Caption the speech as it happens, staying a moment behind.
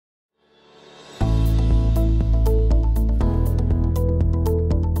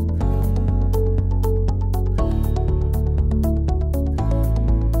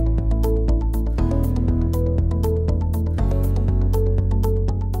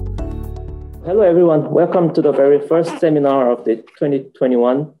Hello, everyone. Welcome to the very first seminar of the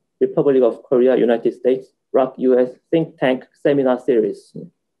 2021 Republic of Korea, United States, ROK-US Think Tank Seminar Series,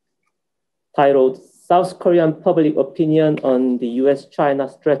 titled South Korean Public Opinion on the US-China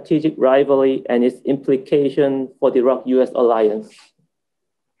Strategic Rivalry and its Implication for the ROK-US Alliance.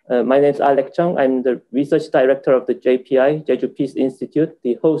 My name is Alec Chung. I'm the Research Director of the JPI, Jeju Peace Institute,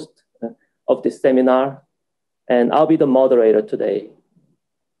 the host of this seminar, and I'll be the moderator today.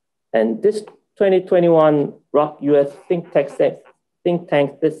 And this 2021 ROK-US Think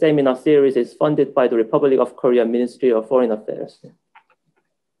Tank this seminar series is funded by the Republic of Korea Ministry of Foreign Affairs.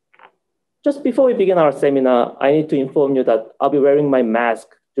 Just before we begin our seminar, I need to inform you that I'll be wearing my mask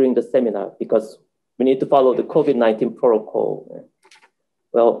during the seminar because we need to follow the COVID-19 protocol.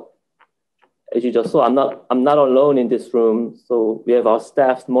 Well, as you just saw, I'm not alone in this room, so we have our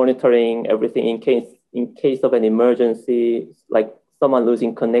staff monitoring everything in case of an emergency, like someone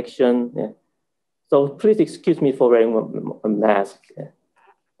losing connection. Yeah. So please excuse me for wearing a mask. Yeah.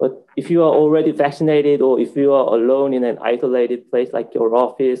 But if you are already vaccinated or if you are alone in an isolated place like your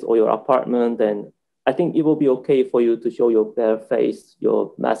office or your apartment, then I think it will be okay for you to show your bare face,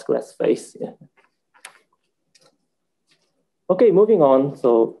 your maskless face. Yeah. Okay, moving on.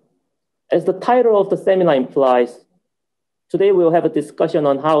 So as the title of the seminar implies, today we'll have a discussion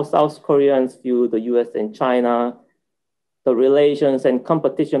on how South Koreans view the US and China, the relations and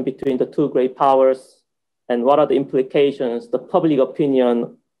competition between the two great powers, and what are the implications the public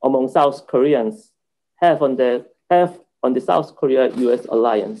opinion among South Koreans have on the South Korea-US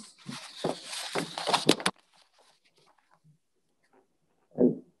alliance.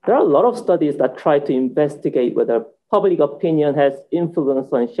 And there are a lot of studies that try to investigate whether public opinion has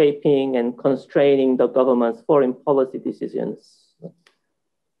influence on shaping and constraining the government's foreign policy decisions.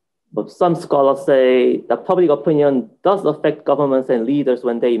 But some scholars say that public opinion does affect governments and leaders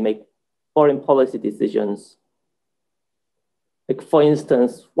when they make foreign policy decisions. Like for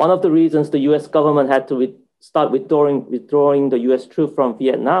instance, one of the reasons the US government had to start withdrawing the US troops from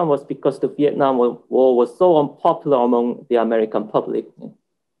Vietnam was because the Vietnam War was so unpopular among the American public.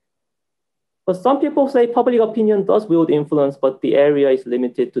 But some people say public opinion does wield influence, but the area is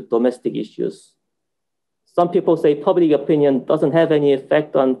limited to domestic issues. Some people say public opinion doesn't have any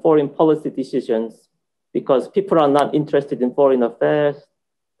effect on foreign policy decisions because people are not interested in foreign affairs.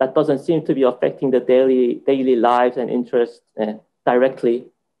 That doesn't seem to be affecting the daily lives and interests directly.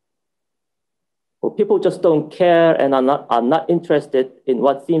 Well, people just don't care and are not interested in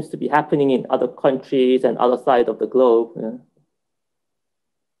what seems to be happening in other countries and other sides of the globe. Yeah.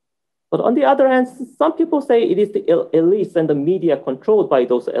 But on the other hand, some people say it is the elites and the media controlled by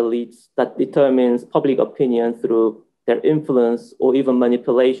those elites that determines public opinion through their influence or even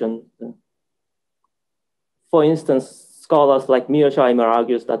manipulation. For instance, scholars like Mearsheimer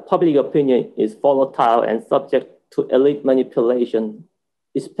argues that public opinion is volatile and subject to elite manipulation,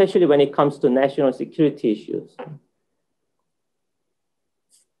 especially when it comes to national security issues.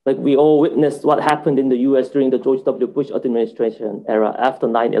 Like we all witnessed what happened in the US during the George W. Bush administration era after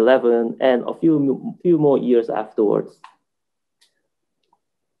 9/11 and a few more years afterwards.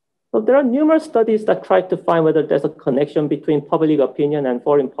 So there are numerous studies that try to find whether there's a connection between public opinion and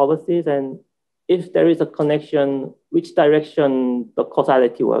foreign policies, and if there is a connection, which direction the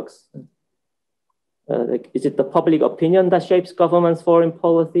causality works. Like, is it the public opinion that shapes government's foreign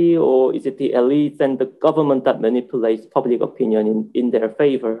policy, or is it the elites and the government that manipulates public opinion in their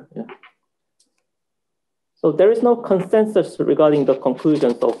favor? Yeah. So there is no consensus regarding the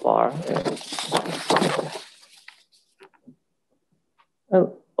conclusion so far.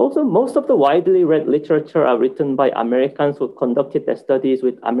 Also, most of the widely read literature are written by Americans who conducted their studies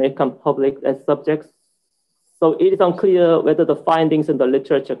with American public as subjects. So it is unclear whether the findings in the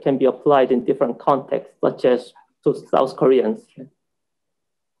literature can be applied in different contexts, such as to South Koreans.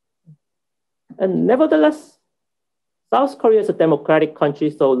 And nevertheless, South Korea is a democratic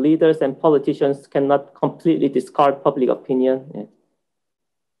country, so leaders and politicians cannot completely discard public opinion.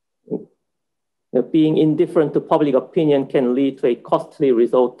 Being indifferent to public opinion can lead to a costly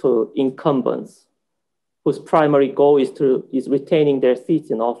result to incumbents, whose primary goal is retaining their seats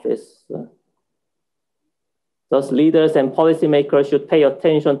in office. Thus, leaders and policymakers should pay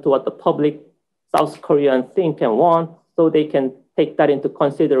attention to what the public South Koreans think and want, so they can take that into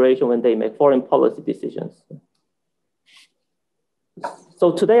consideration when they make foreign policy decisions.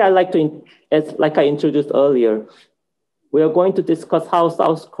 So today, I'd like to, like I introduced earlier, we are going to discuss how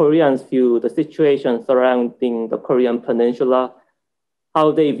South Koreans view the situation surrounding the Korean Peninsula,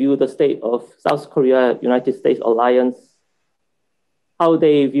 how they view the state of South Korea-United States alliance, how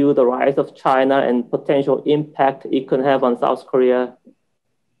they view the rise of China and potential impact it could have on South Korea,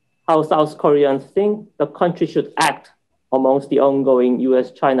 how South Koreans think the country should act amongst the ongoing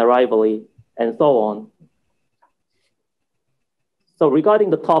US-China rivalry, and so on. So regarding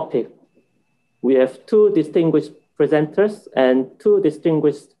the topic, we have two distinguished presenters and two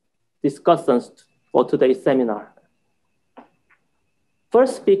distinguished discussants for today's seminar.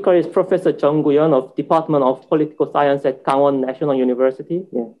 First speaker is Professor Kuyoun of Department of Political Science at Kangwon National University.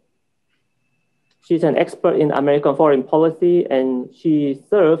 Yeah. She's an expert in American foreign policy, and she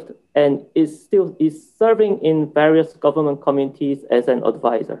served and is serving in various government committees as an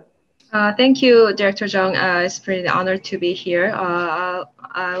advisor. Thank you, Director Chung. It's pretty honored to be here.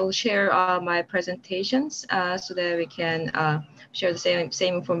 I will share my presentations so that we can share the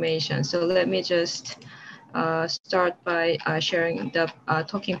same information. So let me just start by sharing the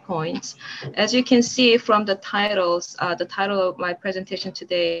talking points. As you can see from the titles, the title of my presentation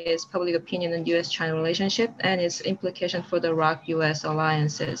today is Public Opinion on US-China Relationship and its implication for the ROK-US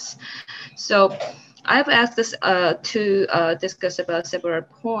alliances. So I've asked us to discuss about several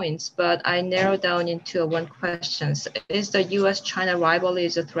points, but I narrowed down into one question. Is the US-China rivalry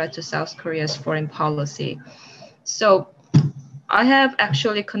a threat to South Korea's foreign policy? So I have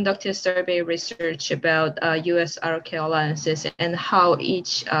actually conducted survey research about US ROK alliances and how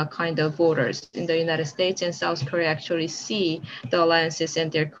each kind of voters in the United States and South Korea actually see the alliances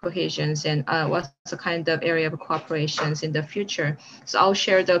and their cohesions, and what's the kind of area of cooperations in the future. So I'll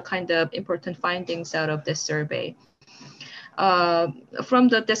share the kind of important findings out of this survey. From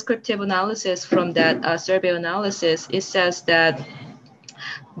the descriptive analysis from that survey analysis, it says that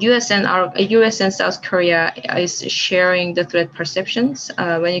US and South Korea is sharing the threat perceptions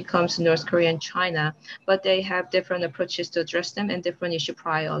when it comes to North Korea and China, but they have different approaches to address them and different issue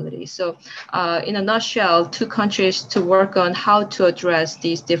priorities. So in a nutshell, two countries to work on how to address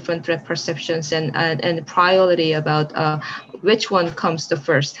these different threat perceptions and priority about which one comes the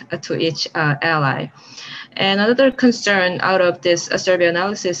first to each ally. And another concern out of this survey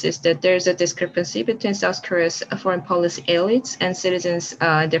analysis is that there's a discrepancy between South Korea's foreign policy elites and citizens'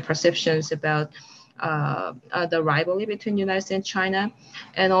 their perceptions about the rivalry between the United States and China.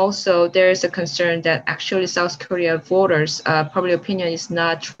 And also there is a concern that actually South Korea voters' public opinion is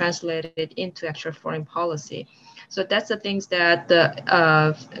not translated into actual foreign policy. So that's the things that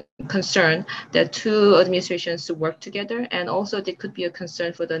the concern that two administrations to work together, and also there could be a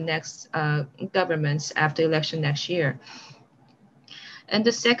concern for the next governments after election next year. And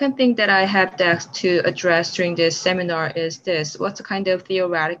the second thing that I have to address during this seminar is this: what's the kind of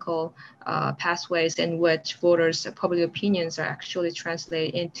theoretical pathways in which voters' public opinions are actually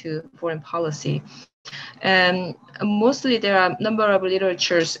translated into foreign policy. And mostly there are a number of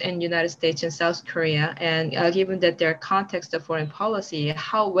literatures in United States and South Korea, and given that their context of foreign policy,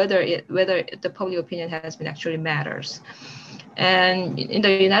 whether the public opinion has been actually matters. And in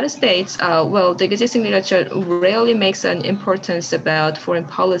the United States, well, the existing literature rarely makes an importance about foreign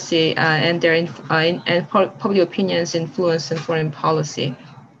policy and their public opinions influence in foreign policy.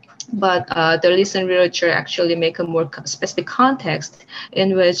 But the recent literature actually make a more specific context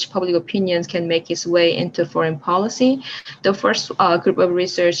in which public opinions can make its way into foreign policy. The first group of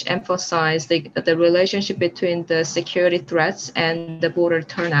research emphasized the relationship between the security threats and the voter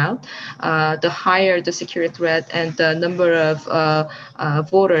turnout. The higher the security threat and the number of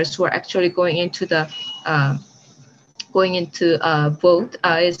voters who are actually going into vote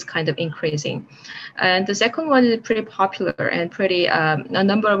is kind of increasing. And the second one is pretty popular and pretty, a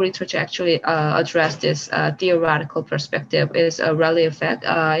number of literature actually address this theoretical perspective is a rally effect.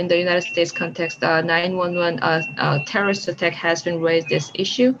 In the United States context, 9/11 terrorist attack has been raised this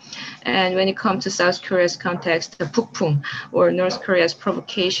issue. And when it comes to South Korea's context, the 북풍 or North Korea's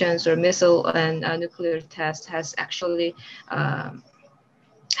provocations or missile and nuclear tests has actually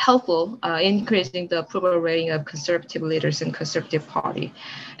helpful increasing the approval rating of conservative leaders in conservative party.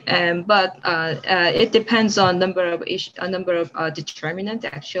 But it depends on a number of determinants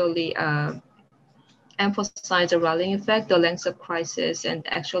actually emphasize the rallying effect, the length of crisis, and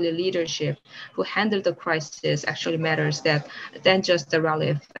actually leadership who handle the crisis actually matters than just the rally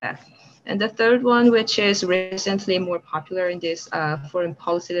effect. And the third one, which is recently more popular in this foreign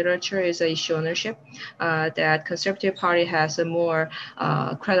policy literature, is issue ownership. That Conservative Party has a more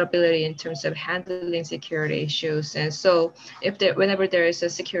credibility in terms of handling security issues. And so whenever there is a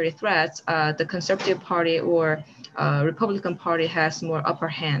security threat, the Conservative Party or Republican Party has more upper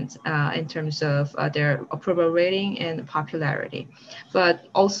hand in terms of their approval rating and popularity. But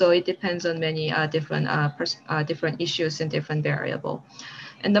also it depends on many different issues and different variables.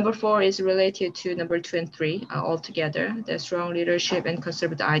 And number 4 is related to number 2 and 3 altogether. The strong leadership and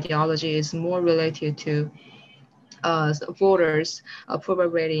conservative ideology is more related to voters' approval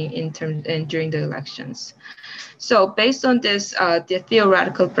rating during the elections. So based on this, the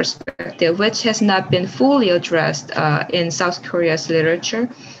theoretical perspective, which has not been fully addressed in South Korea's literature,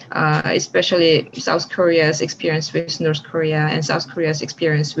 especially South Korea's experience with North Korea and South Korea's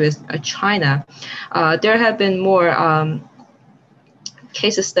experience with China, there have been more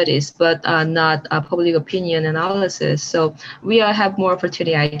case studies, but not public opinion analysis. So we have more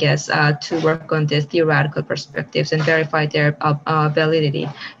opportunity, I guess, to work on the theoretical perspectives and verify their validity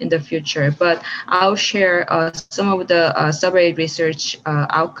in the future. But I'll share some of the survey research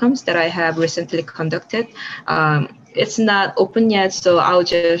outcomes that I have recently conducted. It's not open yet, so I'll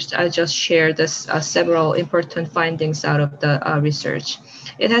just share this several important findings out of the research.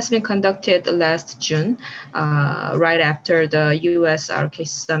 It has been conducted last June, right after the US ROK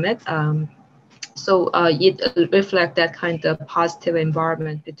summit. So it reflects that kind of positive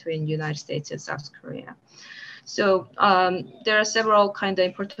environment between United States and South Korea. So there are several kind of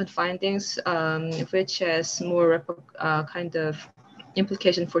important findings, which has more kind of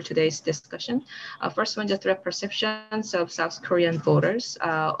implication for today's discussion. First one, the threat perceptions of South Korean voters.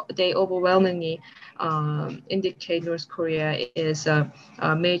 They overwhelmingly indicate North Korea is a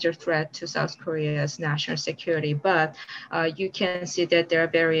major threat to South Korea's national security, but you can see that there are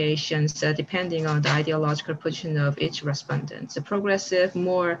variations depending on the ideological position of each respondent. The progressive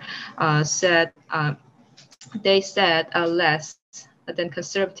more they said less than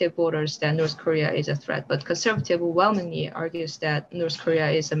conservative voters that North Korea is a threat, but conservative overwhelmingly argues that North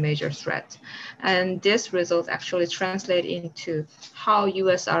Korea is a major threat. And this result actually translate into how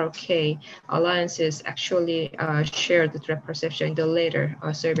US ROK alliances actually share the threat perception in the later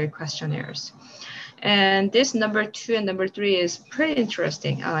survey questionnaires. And this number 2 and number 3 is pretty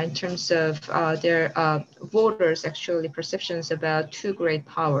interesting in terms of their voters actually perceptions about two great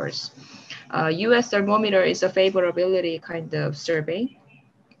powers. US thermometer is a favorability kind of survey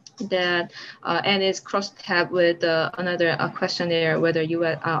that and is cross-tab with another questionnaire whether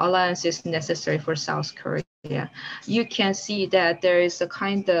US alliance is necessary for South Korea. You can see that there is a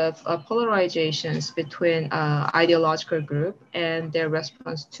kind of polarizations between ideological group and their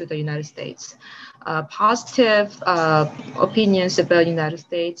response to the United States. Positive opinions about United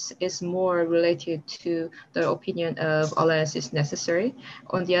States is more related to the opinion of alliance is necessary.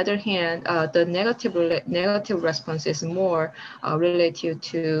 On the other hand, the negative response is more related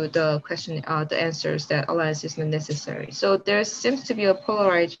to the question, the answers that alliance is not necessary. So there seems to be a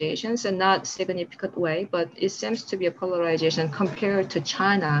polarization, and not significant way, but it seems to be a polarization compared to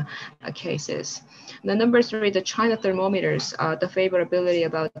China cases. The number 3, the China thermometers, the favorability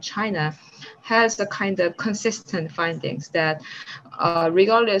about China has a kind of consistent findings that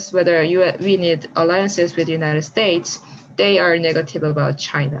regardless whether we need alliances with the United States, they are negative about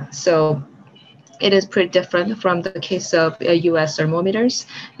China. So it is pretty different from the case of US thermometers,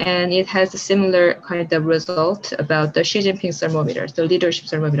 and it has a similar kind of result about the Xi Jinping thermometers, the leadership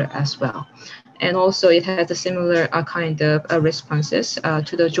thermometer as well. And also it has a similar kind of responses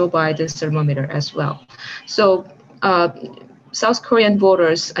to the Joe Biden thermometer as well. So South Korean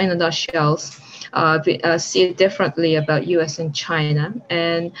voters, in a nutshell, see differently about US and China,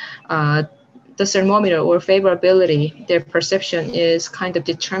 and the thermometer or favorability, their perception is kind of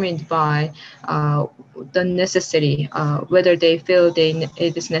determined by the necessity, whether they feel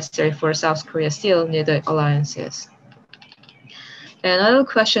it is necessary for South Korea still need the alliances. Another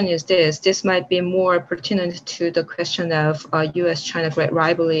question is this might be more pertinent to the question of US-China great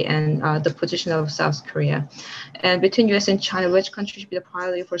rivalry and the position of South Korea. And between US and China, which country should be the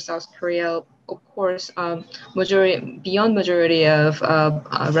priority for South Korea? Of course, beyond majority of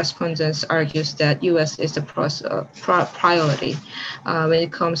respondents argues that US is the priority when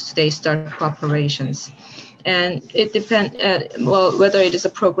it comes to the start cooperations. And it depends, well, whether it is a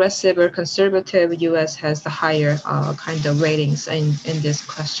progressive or conservative, US has the higher kind of ratings in these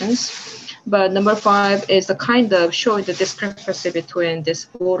questions. But number 5 is the kind of showing the discrepancy between this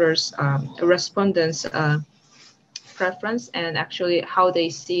voters' respondents' preference and actually how they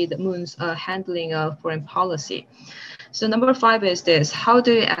see the Moon's handling of foreign policy. So number 5 is this: how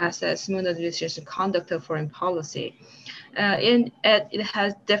do you assess Moon administration's conduct of foreign policy? It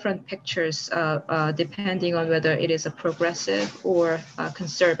has different pictures depending on whether it is a progressive or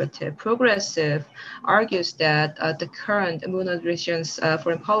conservative. Progressive argues that the current Moon administration's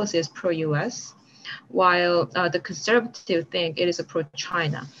foreign policy is pro-US, while the conservative think it is a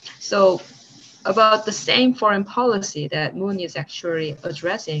pro-China. So about the same foreign policy that Moon is actually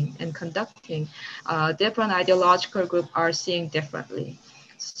addressing and conducting, different ideological groups are seeing differently.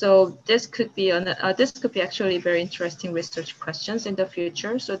 So this could be actually very interesting research questions in the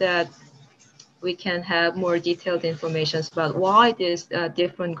future, so that we can have more detailed information about why these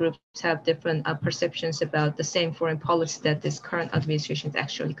different groups have different perceptions about the same foreign policy that this current administration is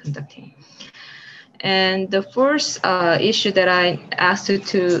actually conducting. And the first issue that I asked you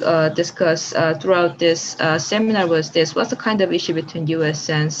to discuss throughout this seminar was this: what's the kind of issue between US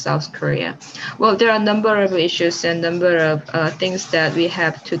and South Korea? Well, there are a number of issues and number of things that we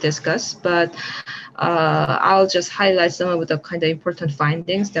have to discuss, but I'll just highlight some of the kind of important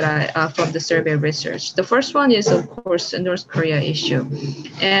findings that I from the survey research. The first one is, of course, the North Korea issue.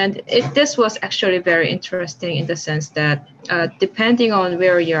 And this was actually very interesting in the sense that depending on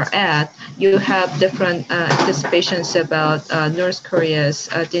where you're at, you have different anticipations about North Korea's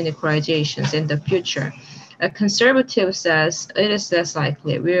denuclearizations in the future. A conservative says it is less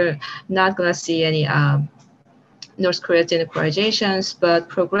likely. We're not going to see any North Korea denuclearizations, but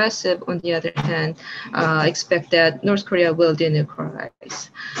progressive, on the other hand, expect that North Korea will denuclearize.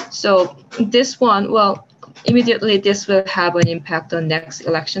 So this one, well, immediately this will have an impact on next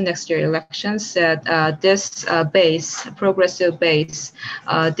year elections, that this base, progressive base,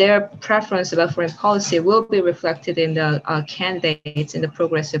 their preference about foreign policy will be reflected in the candidates in the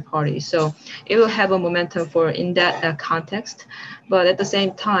progressive party. So it will have a momentum for in that context, but at the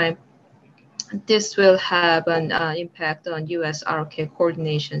same time, this will have an impact on US ROK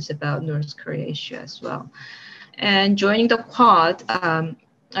coordinations about North Korea issue as well. And joining the Quad,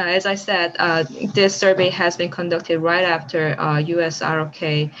 as I said, this survey has been conducted right after US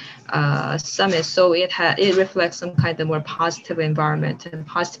ROK summit, so it reflects some kind of more positive environment and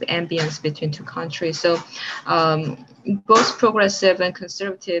positive ambience between two countries. So both progressive and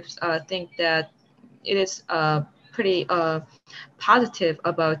conservatives think that it is pretty positive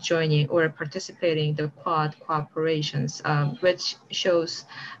about joining or participating in the Quad cooperations, which shows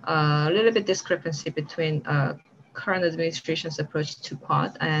a little bit discrepancy between current administration's approach to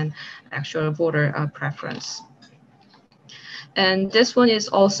Quad and actual voter preference. And this one is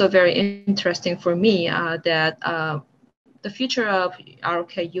also very interesting for me, that the future of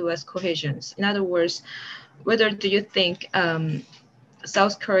ROK-US cohesions. In other words, whether do you think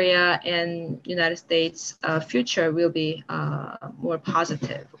South Korea and United States future will be more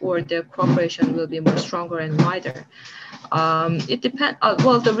positive, or the cooperation will be more stronger and wider? It depends.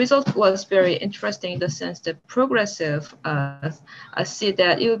 Well, the result was very interesting in the sense that progressive see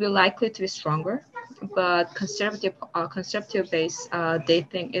that it will be likely to be stronger, but conservative base, they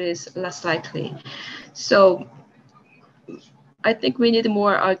think it is less likely. So I think we need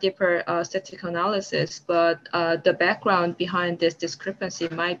more deeper statistical analysis, but the background behind this discrepancy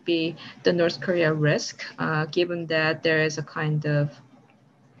might be the North Korea risk, given that there is a kind of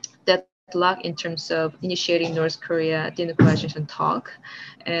deadlock in terms of initiating North Korea denuclearization talk,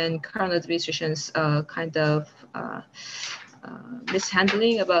 and current administration's kind of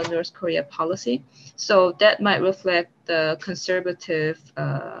mishandling about North Korea policy. So that might reflect the conservative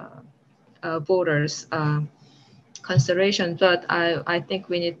voters' consideration, but I think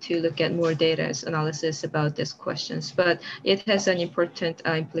we need to look at more data analysis about these questions. But it has an important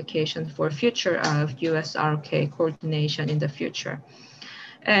implication for future of US ROK coordination in the future.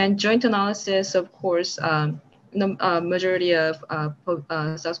 And joint analysis, of course, the majority of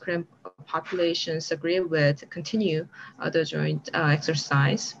South Korean populations agree with continue the joint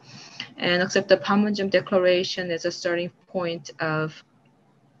exercise and accept the Panmunjom Declaration as a starting point of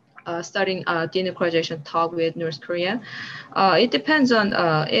starting denuclearization talk with North Korea. It depends on,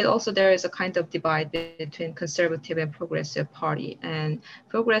 it also there is a kind of divide between conservative and progressive party. And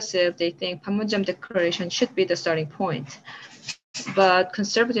progressive, they think Panmunjom Declaration should be the starting point. But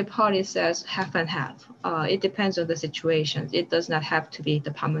conservative party says half and half. It depends on the situation. It does not have to be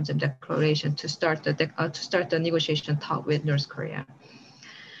the Panmunjom Declaration to start the negotiation talk with North Korea.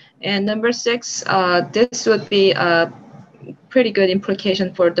 And number 6, this would be a pretty good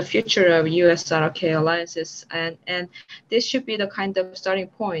implication for the future of US ROK alliances, and this should be the kind of starting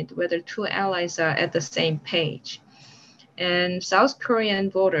point whether two allies are at the same page. And South Korean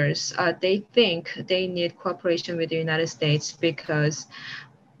voters, they think they need cooperation with the United States because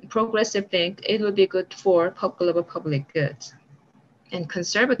progressive think it will be good for global public goods. And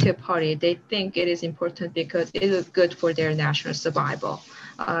conservative party, they think it is important because it is good for their national survival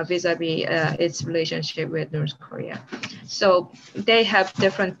vis-a-vis its relationship with North Korea. So they have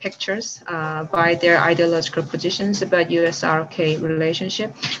different pictures by their ideological positions about US-ROK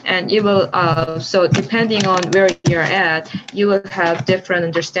relationship. And it will, so depending on where you're at, you will have different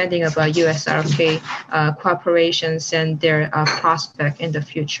understanding about US-ROK cooperations and their prospect in the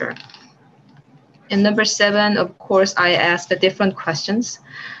future. And number 7, of course, I asked the different questions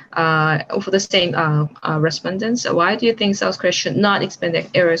for the same respondents. Why do you think South Korea should not expand their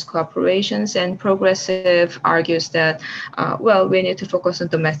areas cooperations? And Progressive argues that, well, we need to focus on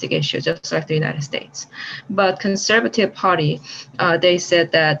domestic issues, just like the United States. But Conservative Party, they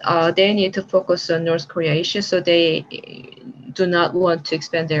said that they need to focus on North Korea issues, so they do not want to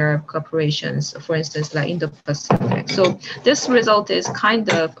expand their cooperations, for instance, like Indo-Pacific. So this result is kind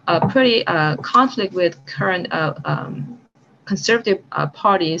of a pretty conflict with current conservative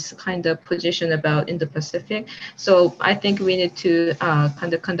parties' kind of position about Indo-Pacific. So I think we need to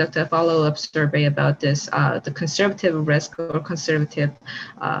kind of conduct a follow-up survey about this, the conservative risk or conservative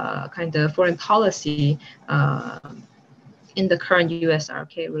kind of foreign policy in the current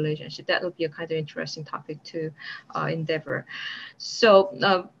US-ROK relationship. That would be a kind of interesting topic to endeavor. So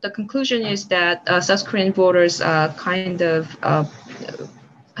the conclusion is that South Korean voters kind of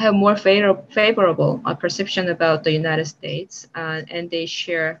have more favorable perception about the United States, and they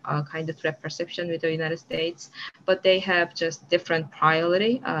share kind of threat perception with the United States, but they have just different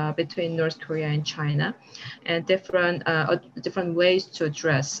priority between North Korea and China, and different ways to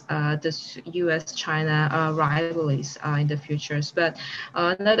address this U.S.-China rivalries in the futures. But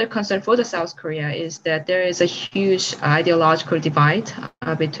another concern for the South Korea is that there is a huge ideological divide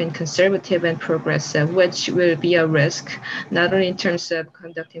between conservative and progressive, which will be a risk, not only in terms of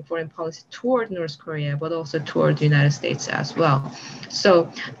conducting foreign policy toward North Korea, but also toward the United States as well.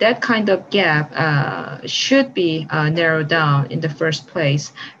 So that kind of gap should be narrowed down in the first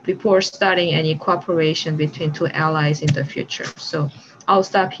place before starting any cooperation between two allies in the future. So I'll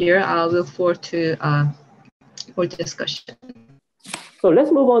stop here. I'll look forward to more discussion. So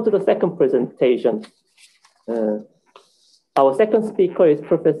let's move on to the second presentation. Our second speaker is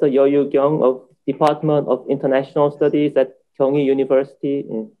Professor Yukyung of Department of International Studies at Kyung University.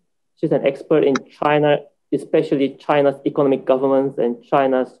 She's an expert in China, especially China's economic governance and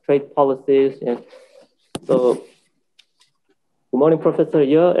China's trade policies. And so, good morning, Professor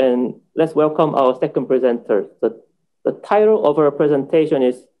Ye, and let's welcome our second presenter. The title of our presentation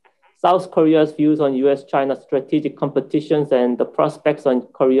is South Korea's Views on U.S.-China Strategic Competitions and the Prospects on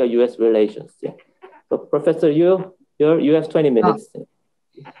Korea-U.S. Relations. Yeah. So, Professor Ye, you have 20 minutes.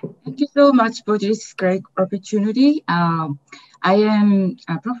 Thank you so much for this great opportunity. I am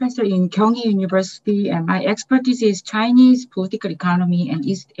a professor in Kyung University, and my expertise is Chinese political economy and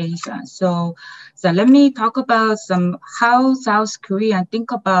East Asia. So let me talk about how South Korea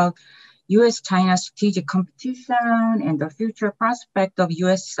think about U.S.-China strategic competition and the future prospect of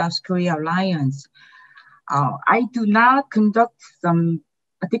U.S.-South Korea alliance. I do not conduct some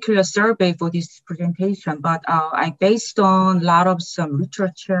particular survey for this presentation, but I based on a lot of some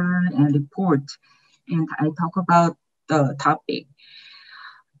literature and report, and I talk about the topic.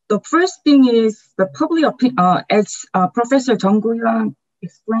 The first thing is the public opinion, as Professor Kuyoun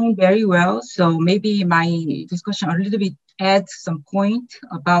explained very well, so maybe my discussion a little bit adds some point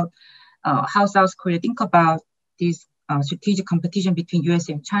about how South Korea think about this strategic competition between US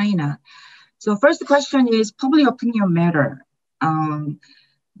and China. So first question is public opinion matter.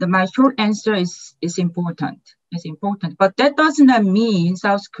 My short answer is important. It's important, but that does not mean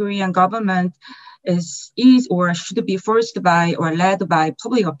South Korean government is or should be forced by or led by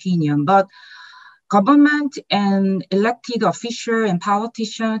public opinion. But government and elected official and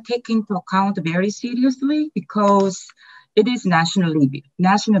politicians take into account very seriously because it is national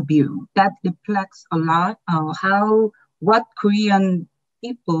view that reflects a lot what Korean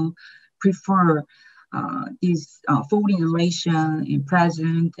people prefer. This foreign relation in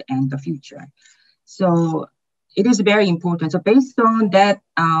present and the future. So it is very important. So based on that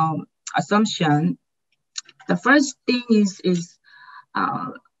assumption, the first thing is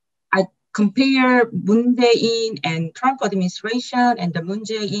I compare Moon Jae-in and Trump administration and the Moon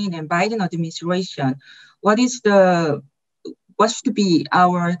Jae-in and Biden administration. What should be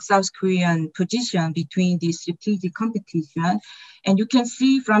our South Korean position between this strategic competition? And you can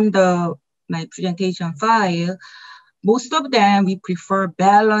see from my presentation file, most of them, we prefer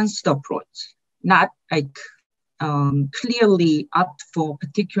balanced approach, not like clearly opt for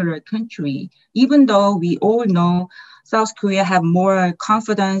particular country, even though we all know South Korea have more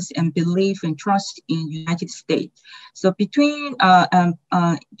confidence and belief and trust in United States. So between,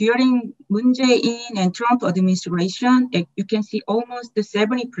 during Moon Jae-in and Trump administration, you can see almost the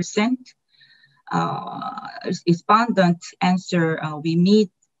 70% respondent answer we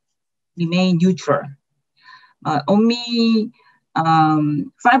remain neutral. Only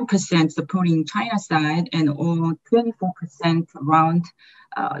 5% supporting China side and all 24% around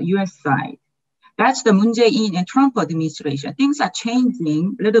US side. That's the Moon Jae-in and Trump administration. Things are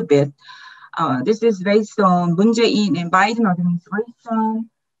changing a little bit. This is based on Moon Jae-in and Biden administration.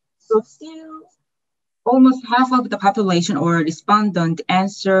 So still, almost half of the population or respondent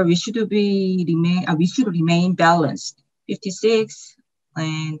answer we should remain balanced, 56,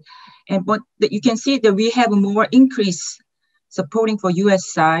 but you can see that we have more increase supporting for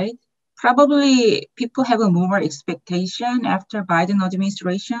U.S. side. Probably people have a more expectation after Biden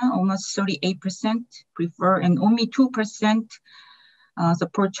administration, almost 38% prefer and only 2%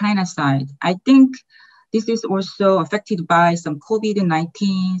 support China side. I think this is also affected by some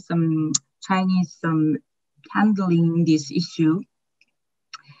COVID-19, some Chinese handling this issue.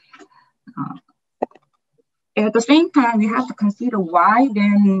 At the same time, we have to consider why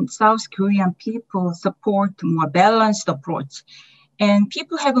then South Korean people support more balanced approach. And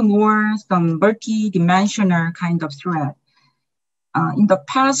people have some multi-dimensional kind of threat. In the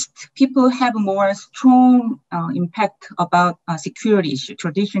past, people have more strong impact about security issue,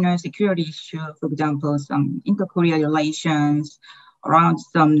 traditional security issue, for example, some inter-Korea relations, around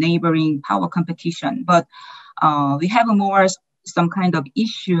some neighboring power competition. But we have some kind of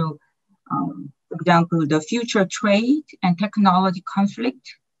issue, for example, the future trade and technology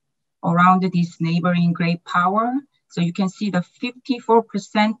conflict around this neighboring great power. So you can see the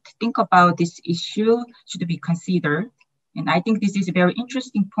 54% think about this issue should be considered. And I think this is a very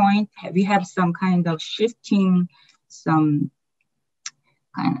interesting point. We have some kind of shifting, some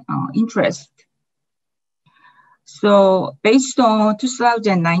kind of interest. So based on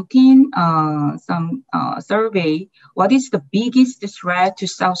 2019, some survey, what is the biggest threat to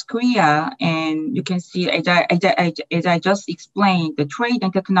South Korea? And you can see, as I just explained, the trade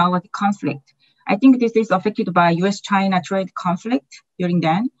and technology conflict. I think this is affected by US-China trade conflict during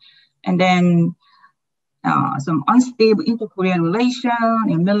then. And then some unstable inter-Korean relation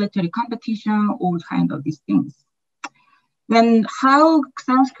and military competition, all kind of these things. Then how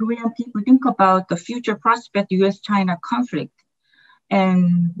South Korean people think about the future prospect US-China conflict.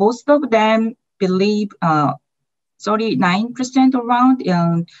 And most of them believe 39% around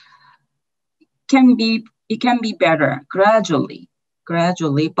it can be better gradually,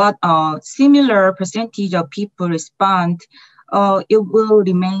 but similar percentage of people respond, it will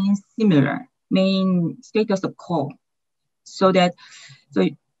remain similar, main status of quo. So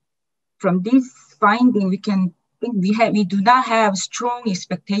from this finding, we can think we do not have strong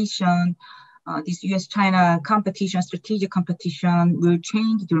expectation this US-China competition, strategic competition will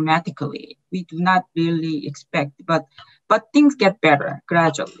change dramatically. We do not really expect, but things get better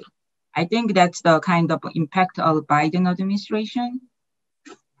gradually. I think that's the kind of impact of Biden administration.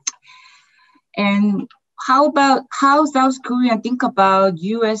 And how South Korea think about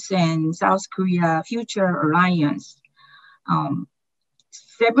US and South Korea future alliance?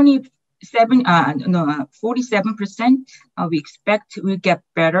 47% we expect will get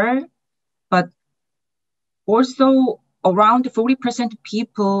better, but also around 40%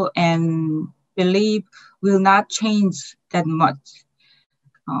 people and believe will not change that much.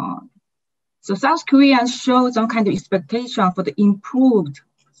 So South Koreans show some kind of expectation for the improved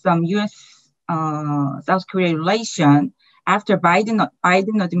some US South Korea relation after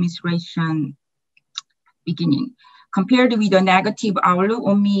Biden administration beginning. Compared with the negative outlook,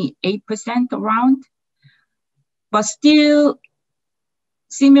 only 8% around, but still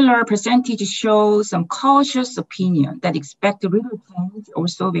similar percentage show some cautious opinion that expect little change,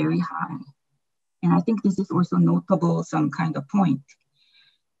 also very high. And I think this is also notable, some kind of point.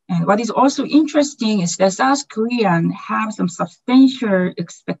 And what is also interesting is that South Koreans have some substantial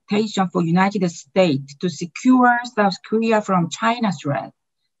expectation for United States to secure South Korea from China's threat.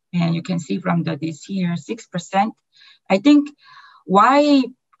 And you can see from this here, 6%. I think why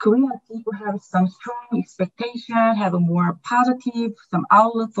Korean people have some strong expectation, have a more positive, some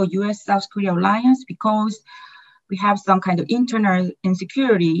outlook for US-South Korea alliance, because we have some kind of internal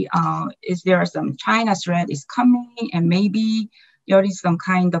insecurity. Is there some China threat is coming, and maybe there is some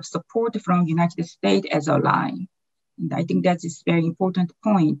kind of support from United States as a ally. And I think that is very important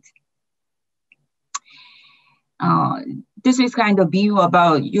point. This is kind of view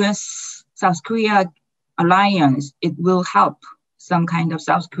about US-South Korea alliance. It will help some kind of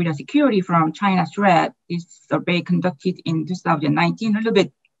South Korea security from China threat. This survey conducted in 2019, a little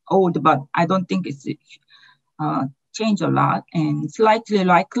bit old, but I don't think it's changed a lot, and slightly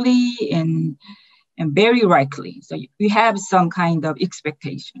likely and very likely. So we have some kind of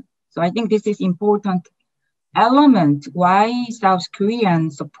expectation. So I think this is important element why South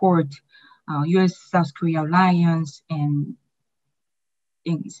Koreans support US-South Korea alliance and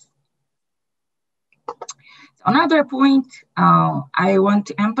things. Another point I want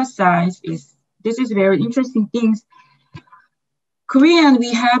to emphasize is, this is very interesting things. Korean,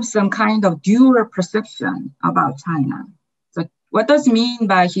 we have some kind of dual perception about China. So what does mean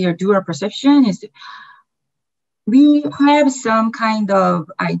by here dual perception is we have some kind of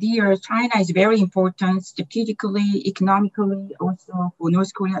idea China is very important strategically, economically, also for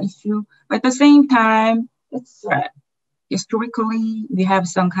North Korea issue. But at the same time, it's historically, we have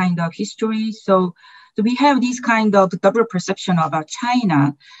some kind of history. So we have this kind of double perception about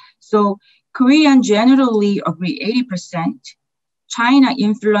China. So Korean generally agree 80%. China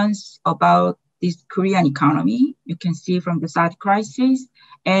influence about this Korean economy. You can see from the South crisis,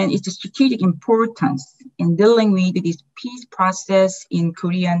 and its strategic importance in dealing with this peace process in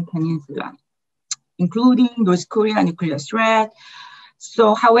Korean Peninsula, including North Korea nuclear threat.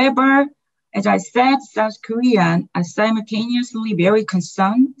 So, however, as I said, South Koreans are simultaneously very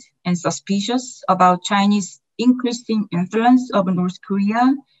concerned and suspicious about Chinese increasing influence over North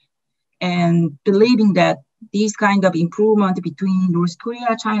Korea and believing that this kind of improvement between North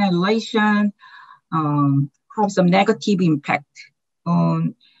Korea-China relation have some negative impact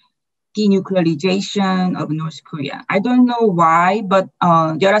on denuclearization of North Korea. I don't know why, but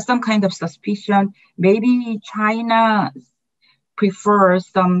there are some kind of suspicion. Maybe China prefers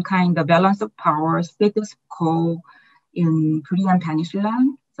some kind of balance of power, status quo in Korean Peninsula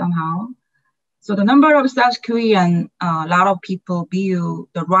somehow. So the number of South Korean, a lot of people view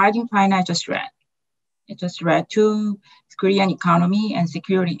the rising China as a threat. It's a threat to Korean economy and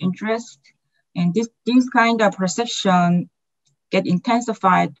security interest. And this kind of perception get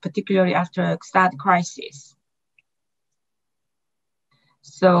intensified, particularly after South crisis.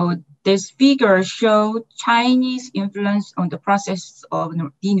 So this figure shows Chinese influence on the process of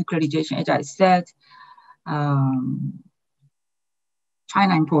denuclearization. As I said, China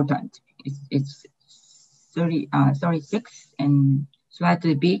important. It's 36 and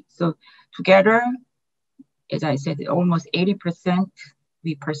slightly big. So together, as I said, almost 80%,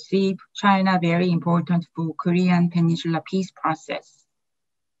 we perceive China very important for Korean Peninsula peace process.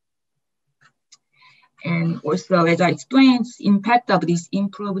 And also, as I explained, impact of this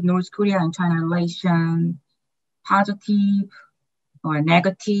improved North Korea and China relation, positive or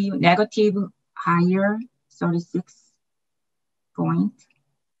negative higher, 36 point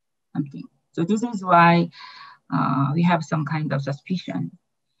something. So this is why we have some kind of suspicion.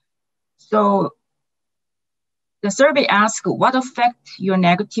 So the survey asked what affect your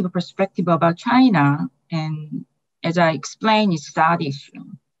negative perspective about China? And as I explained, it's that issue.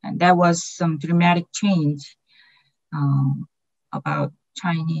 And there was some dramatic change about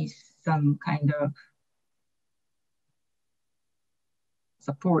Chinese, some kind of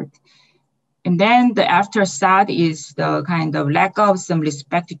support. And then the after that is the kind of lack of some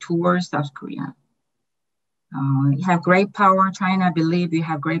respect towards South Korea. We have great power. China believe we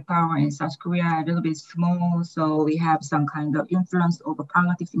have great power, and South Korea a little bit small. So we have some kind of influence over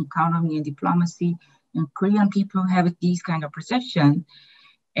politics and economy and diplomacy. And Korean people have this kind of perception.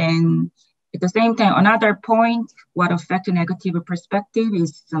 And at the same time, another point, what affects a negative perspective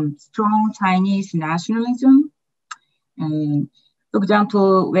is some strong Chinese nationalism. And for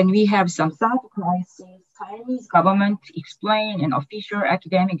example, when we have some South crisis, Chinese government explain and official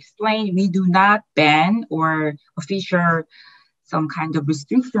academic explain, we do not ban or official some kind of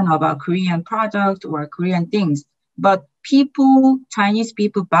restriction about Korean product or Korean things. But people, Chinese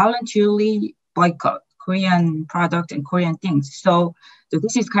people voluntarily boycott Korean product and Korean things. So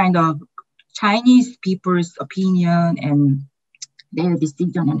this is kind of Chinese people's opinion and their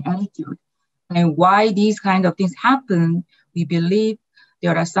decision and attitude. And why these kind of things happen, we believe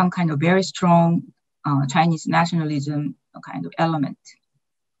there are some kind of very strong Chinese nationalism kind of element.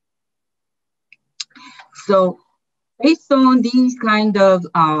 So based on these kind of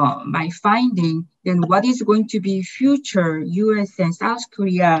my finding, then what is going to be future US and South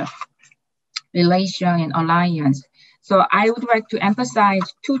Korea relation and alliance? So I would like to emphasize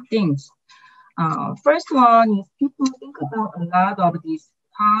two things. First one is people think about a lot of these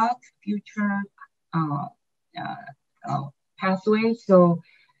path, future pathways. So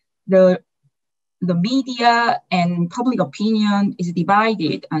the media and public opinion is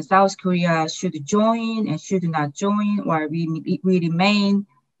divided, and South Korea should join and should not join, or we remain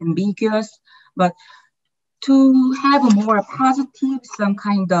ambiguous. But to have a more positive, some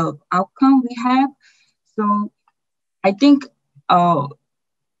kind of outcome we have, so I think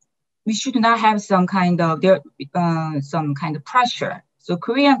we should not have some kind of pressure. So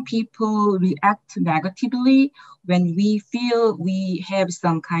Korean people react negatively when we feel we have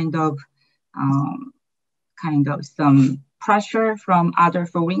some kind of some pressure from other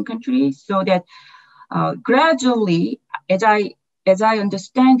foreign countries, so that gradually, as as I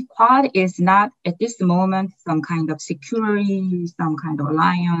understand, Quad is not at this moment some kind of security, some kind of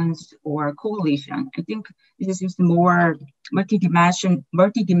alliance or coalition. I think this is more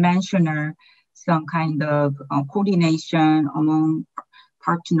multidimensional, some kind of coordination among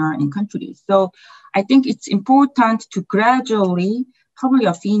partner and countries. So I think it's important to gradually public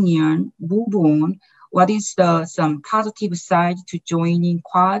opinion move on. What is some positive side to joining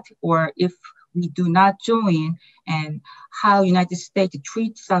Quad, or if we do not join, and how United States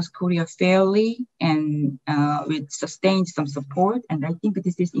treats South Korea fairly and with sustained some support. And I think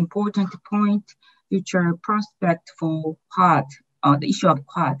this is important point, future prospect for Quad, the issue of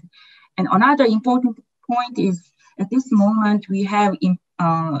Quad. And another important point is at this moment, we have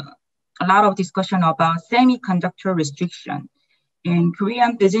a lot of discussion about semiconductor restriction. And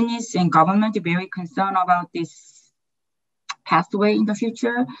Korean business and government are very concerned about this pathway in the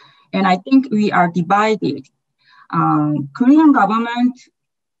future. And I think we are divided. Korean government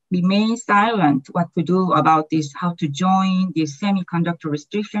remains silent what to do about this, how to join this semiconductor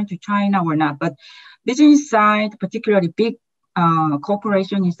restriction to China or not. But business side, particularly big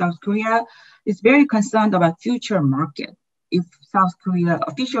corporation in South Korea, is very concerned about future market. If South Korea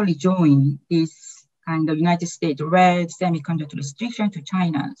officially join this kind of United States red semiconductor restriction to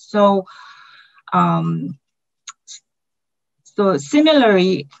China. So, so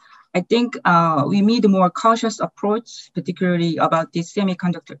similarly, I think we need a more cautious approach, particularly about this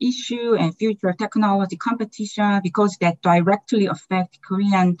semiconductor issue and future technology competition, because that directly affect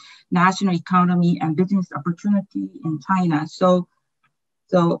Korean national economy and business opportunity in China.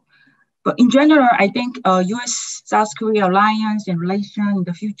 But in general, I think U.S.-South Korea alliance and relation in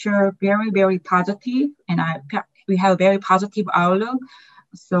the future, very, very positive. And we have a very positive outlook.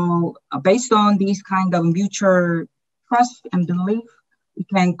 So based on these kind of mutual trust and belief, we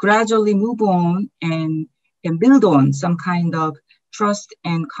can gradually move on and build on some kind of trust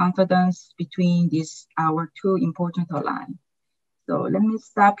and confidence between these our two important allies. So let me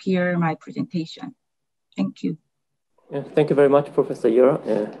stop here my presentation. Thank you. Yeah, thank you very much, Professor Yura.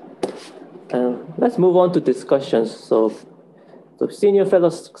 Let's move on to discussions. So Senior Fellow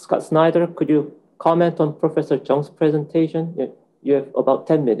Scott Snyder, could you comment on Professor Chung's presentation? You have about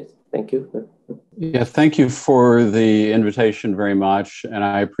 10 minutes. Thank you. Yeah, thank you for the invitation very much. And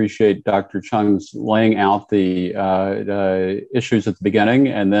I appreciate Dr. Chung's laying out the issues at the beginning,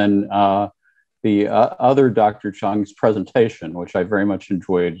 and then the other Dr. Chung's presentation, which I very much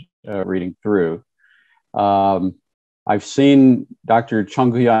enjoyed reading through. I've seen Dr.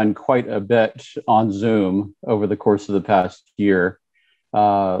 Chung Kuyoun quite a bit on Zoom over the course of the past year,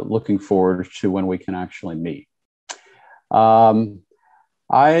 looking forward to when we can actually meet.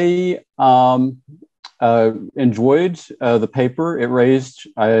 I enjoyed the paper. It raised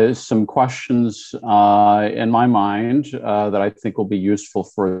some questions in my mind that I think will be useful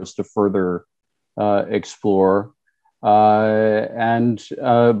for us to further explore. But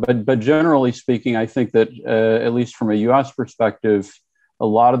generally speaking, I think that at least from a U.S. perspective, a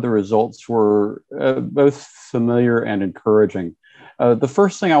lot of the results were both familiar and encouraging. The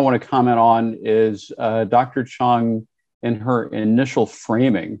first thing I want to comment on is Dr. Chung, in her initial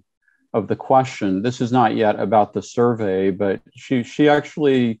framing of the question. This is not yet about the survey, but she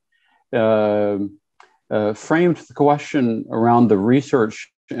actually framed the question around the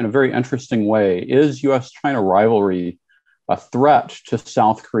research in a very interesting way. Is U.S.-China rivalry a threat to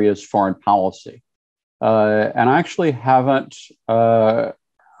South Korea's foreign policy? And I actually haven't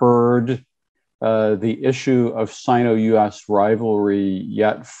heard the issue of Sino-U.S. rivalry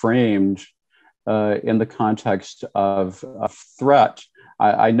yet framed in the context of a threat.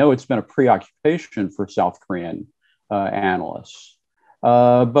 I know it's been a preoccupation for South Korean analysts.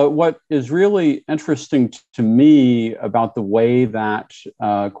 But what is really interesting to me about the way that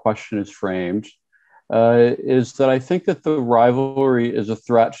question is framed is that I think that the rivalry is a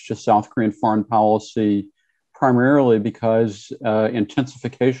threat to South Korean foreign policy primarily because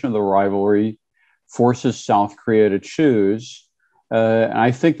intensification of the rivalry forces South Korea to choose. And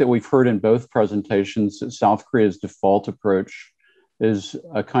I think that we've heard in both presentations that South Korea's default approach is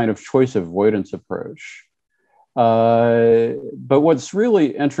a kind of choice avoidance approach. But what's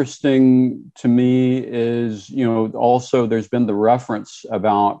really interesting to me is, also there's been the reference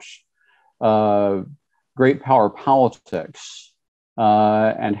about great power politics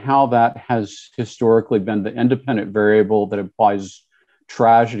and how that has historically been the independent variable that implies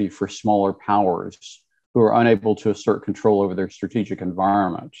tragedy for smaller powers who are unable to assert control over their strategic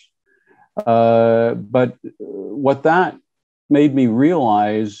environment. But what that made me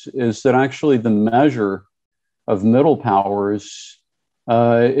realize is that actually the measure of middle powers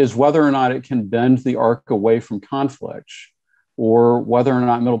is whether or not it can bend the arc away from conflict, or whether or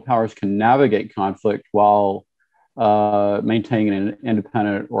not middle powers can navigate conflict while maintaining an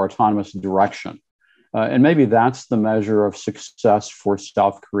independent or autonomous direction. And maybe that's the measure of success for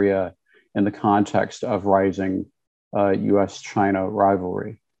South Korea in the context of rising US-China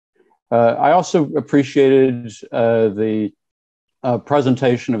rivalry. I also appreciated the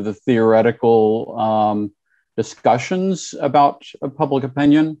presentation of the theoretical discussions about public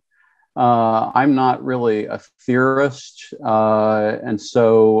opinion. I'm not really a theorist, and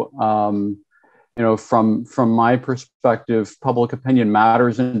so from my perspective, public opinion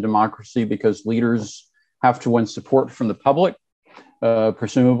matters in democracy because leaders have to win support from the public,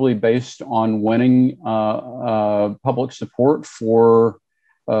 presumably based on winning public support for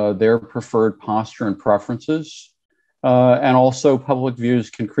their preferred posture and preferences. And also public views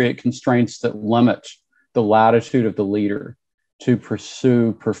can create constraints that limit the latitude of the leader to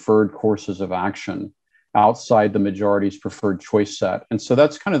pursue preferred courses of action outside the majority's preferred choice set. And so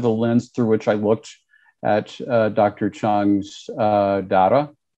that's kind of the lens through which I looked at Dr. Chung's data.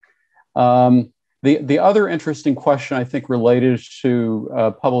 The other interesting question, I think, related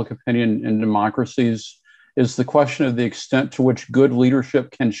to public opinion in democracies is the question of the extent to which good leadership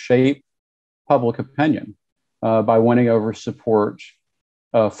can shape public opinion by winning over support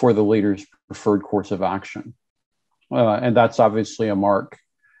for the leader's preferred course of action. And that's obviously a mark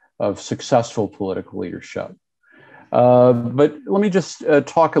of successful political leadership. But let me just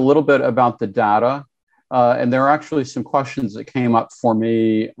talk a little bit about the data. And there are actually some questions that came up for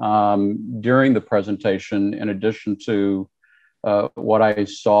me during the presentation, in addition to what I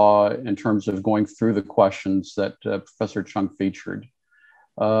saw in terms of going through the questions that Professor Chung featured.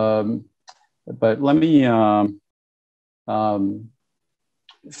 But let me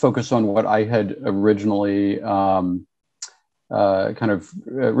focus on what I had originally kind of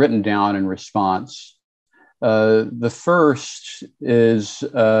written down in response. The first is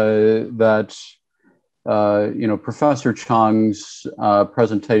that Professor Chung's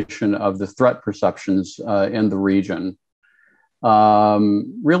presentation of the threat perceptions in the region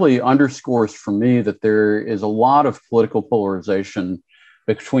really underscores for me that there is a lot of political polarization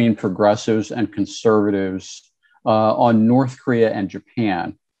between progressives and conservatives on North Korea and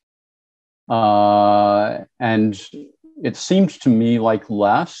Japan. And it seemed to me like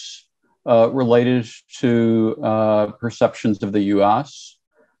less related to perceptions of the US,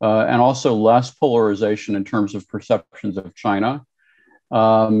 and also less polarization in terms of perceptions of China.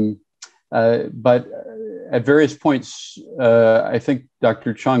 But at various points, I think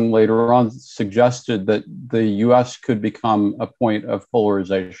Dr. Chung later on suggested that the US could become a point of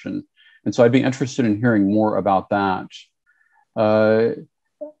polarization. And so I'd be interested in hearing more about that.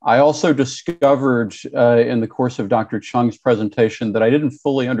 I also discovered in the course of Dr. Chung's presentation that I didn't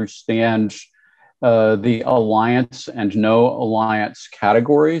fully understand the alliance and no alliance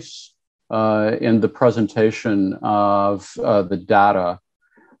categories in the presentation of the data.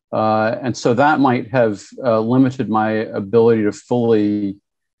 And so that might have limited my ability to fully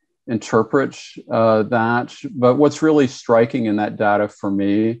interpret that. But what's really striking in that data for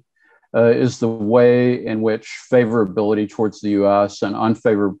me is the way in which favorability towards the US and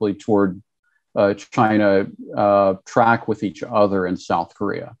unfavorably toward China track with each other in South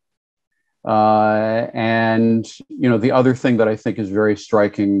Korea. And, the other thing that I think is very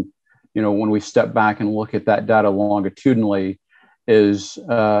striking, when we step back and look at that data longitudinally, is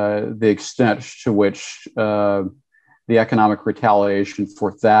the extent to which the economic retaliation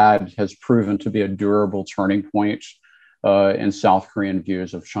for THAAD has proven to be a durable turning point in South Korean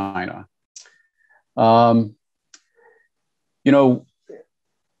views of China.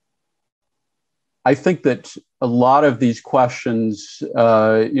 I think that a lot of these questions,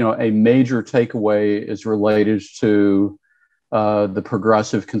 a major takeaway is related to the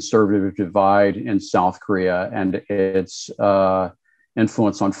progressive conservative divide in South Korea and its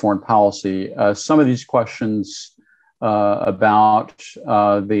influence on foreign policy. Some of these questions about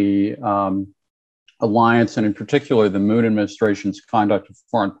the alliance, and in particular the Moon administration's conduct of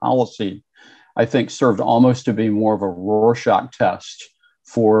foreign policy, I think served almost to be more of a Rorschach test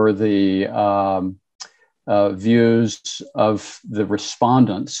for the views of the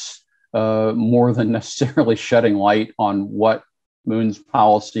respondents, more than necessarily shedding light on what Moon's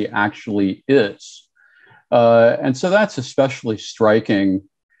policy actually is. And so that's especially striking,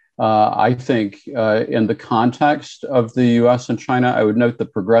 I think, in the context of the US and China. I would note the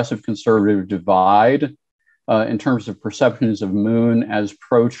progressive conservative divide in terms of perceptions of Moon as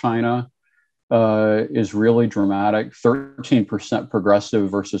pro-China is really dramatic, 13% progressive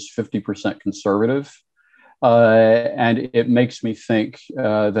versus 50% conservative. And it makes me think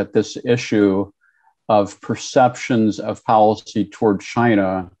that this issue of perceptions of policy toward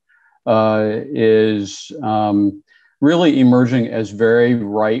China is really emerging as very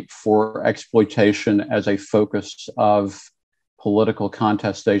ripe for exploitation as a focus of political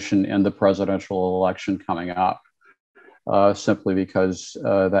contestation in the presidential election coming up, simply because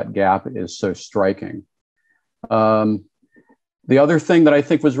that gap is so striking. The other thing that I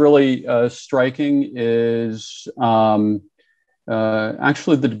think was really striking is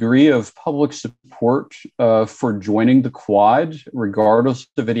actually the degree of public support for joining the Quad, regardless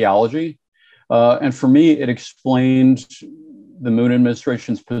of ideology. And for me, it explained the Moon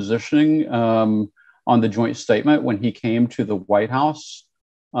administration's positioning on the joint statement when he came to the White House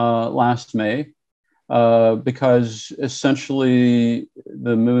last May, because essentially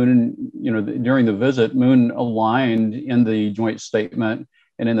the Moon, during the visit, Moon aligned in the joint statement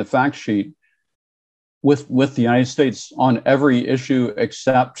and in the fact sheet with the United States on every issue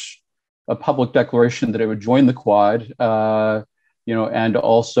except a public declaration that it would join the Quad, and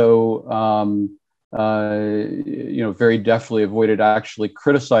also, very deftly avoided actually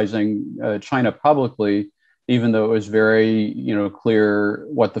criticizing China publicly, even though it was very, clear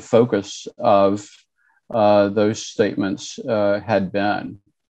what the focus of those statements had been.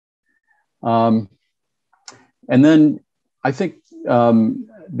 And then I think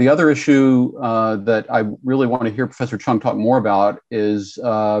the other issue that I really want to hear Professor Chung talk more about is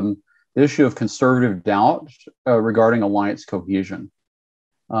the issue of conservative doubt regarding alliance cohesion.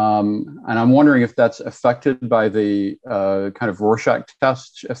 And I'm wondering if that's affected by the kind of Rorschach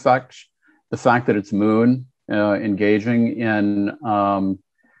test effect, the fact that it's Moon engaging in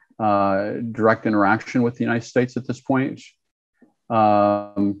direct interaction with the United States at this point.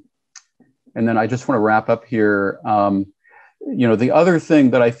 And then I just want to wrap up here. The other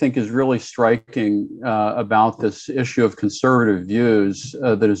thing that I think is really striking about this issue of conservative views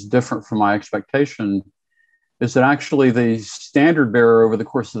that is different from my expectation is that actually the standard bearer over the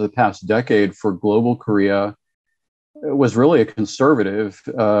course of the past decade for global Korea was really a conservative,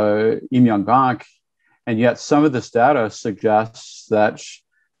 Im Young-bak, and yet some of this data suggests that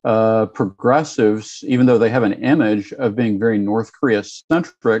progressives, even though they have an image of being very North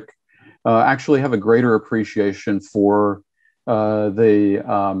Korea-centric, actually have a greater appreciation for the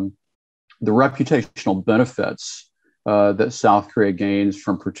reputational benefits that South Korea gains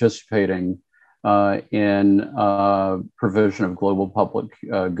from participating in provision of global public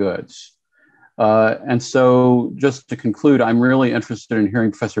goods. And so just to conclude, I'm really interested in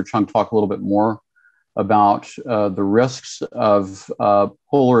hearing Professor Chung talk a little bit more about the risks of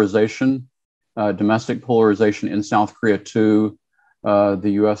polarization, domestic polarization in South Korea to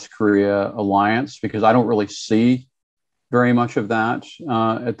the US-Korea alliance, because I don't really see very much of that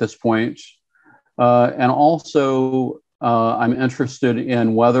at this point. And also, I'm interested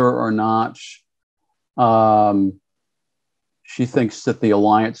in whether or not she thinks that the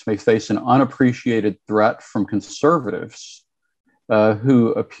alliance may face an unappreciated threat from conservatives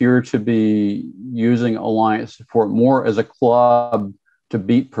who appear to be using alliance support more as a club to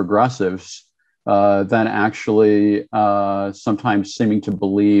beat progressives than actually sometimes seeming to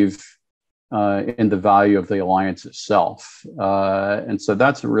believe in the value of the alliance itself. And so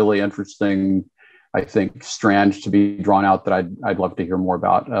that's a really interesting, I think, strand to be drawn out that I'd love to hear more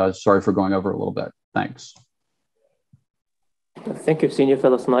about. Sorry for going over a little bit. Thanks. Thank you, Senior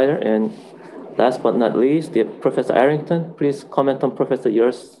Fellow Snyder. And last but not least, Professor Arrington, please comment on Professor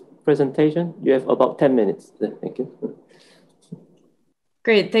Yu's presentation. You have about 10 minutes. Thank you.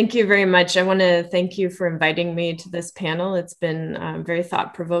 Great, thank you very much. I want to thank you for inviting me to this panel. It's been very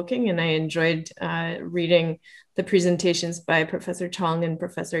thought-provoking, and I enjoyed reading the presentations by Professor Chung and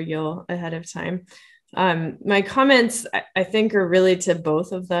Professor Yu ahead of time. My comments, I think, are really to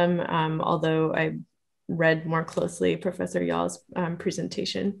both of them, although I read more closely Professor Yu's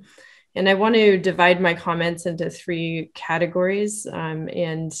presentation. And I want to divide my comments into three categories.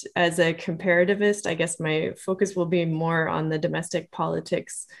 And as a comparativist, I guess my focus will be more on the domestic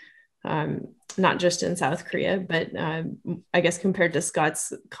politics, not just in South Korea, but I guess compared to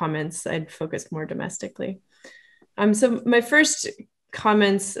Scott's comments, I'd focus more domestically. So my first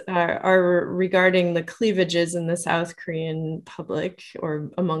comments are regarding the cleavages in the South Korean public or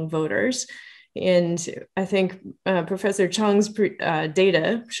among voters. And I think Professor Chung's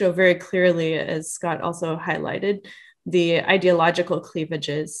data show very clearly, as Scott also highlighted, the ideological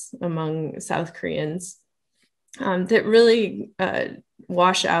cleavages among South Koreans that really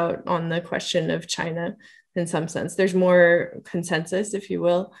wash out on the question of China in some sense. There's more consensus, if you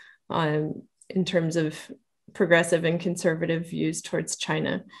will, in terms of progressive and conservative views towards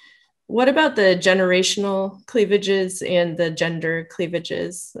China. what about the generational cleavages and the gender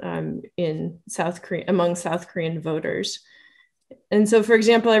cleavages in South Korea, among South Korean voters? And so, for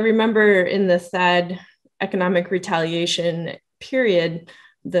example, I remember in the THAAD economic retaliation period,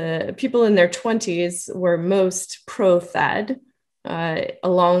 the people in their 20s were most pro-THAAD,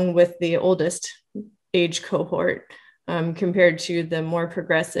 along with the oldest age cohort, compared to the more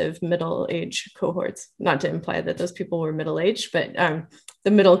progressive middle age cohorts. Not to imply that those people were middle-aged, but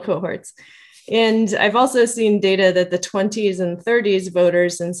the middle cohorts. And I've also seen data that the 20s and 30s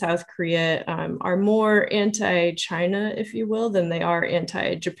voters in South Korea are more anti-China, if you will, than they are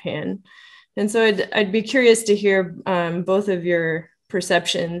anti-Japan. And so I'd be curious to hear both of your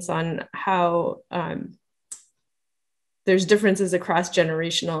perceptions on how there's differences across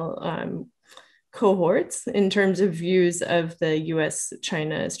generational cohorts in terms of views of the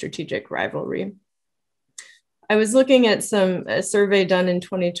US-China strategic rivalry. I was looking at a survey done in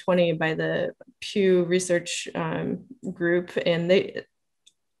 2020 by the Pew Research Group, and they,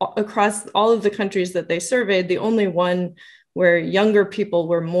 across all of the countries that they surveyed, the only one where younger people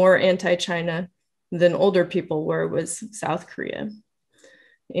were more anti-China than older people were was South Korea.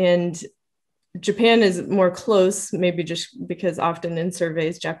 And Japan is more close, maybe just because often in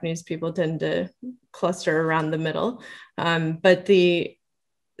surveys, Japanese people tend to cluster around the middle. But the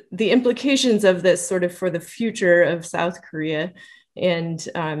implications of this sort of for the future of South Korea and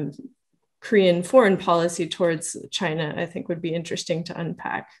Korean foreign policy towards China, I think would be interesting to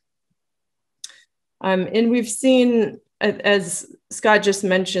unpack. And we've seen, as Scott just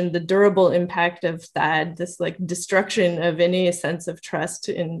mentioned, the durable impact of THAAD, this like destruction of any sense of trust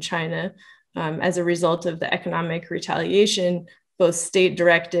in China as a result of the economic retaliation, both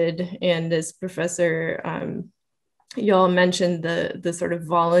state-directed and, as Professor Y'all mentioned, the sort of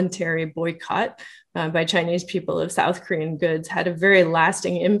voluntary boycott by Chinese people of South Korean goods had a very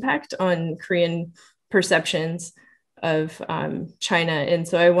lasting impact on Korean perceptions of China. And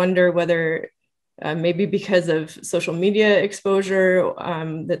so I wonder whether maybe because of social media exposure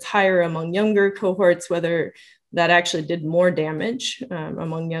that's higher among younger cohorts, whether that actually did more damage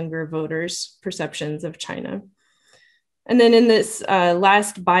among younger voters' perceptions of China. And then in this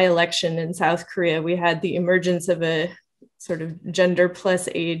last by-election in South Korea, we had the emergence of a sort of gender plus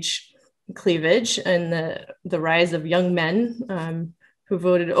age cleavage and the rise of young men who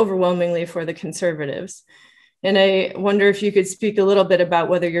voted overwhelmingly for the conservatives. And I wonder if you could speak a little bit about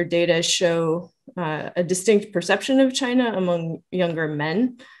whether your data show a distinct perception of China among younger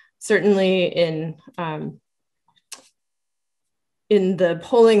men. Certainly in the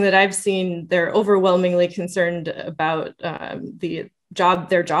polling that I've seen, they're overwhelmingly concerned about their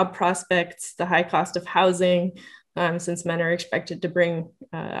job prospects, the high cost of housing, since men are expected to bring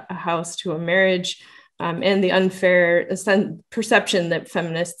a house to a marriage, and the unfair perception that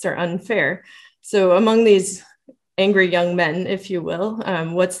feminists are unfair. So among these angry young men, if you will,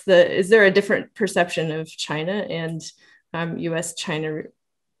 is there a different perception of China and US-China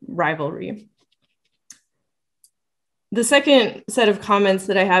rivalry? The second set of comments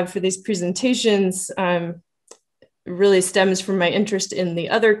that I have for these presentations really stems from my interest in the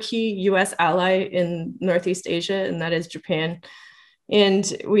other key US ally in Northeast Asia, and that is Japan. And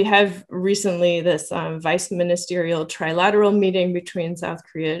we have recently this vice ministerial trilateral meeting between South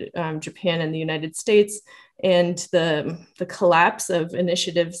Korea, Japan, and the United States, and the collapse of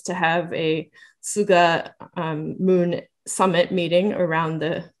initiatives to have a Suga Moon summit meeting around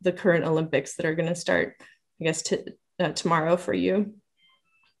the current Olympics that are going to start, I guess, tomorrow for you.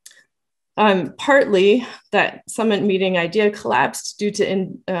 Partly that summit meeting idea collapsed due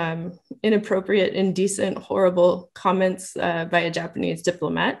to inappropriate, indecent, horrible comments by a Japanese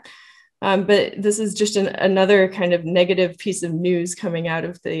diplomat. But this is just another kind of negative piece of news coming out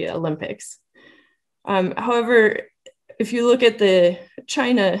of the Olympics. However, if you look at the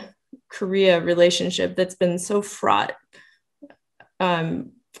China-Korea relationship that's been so fraught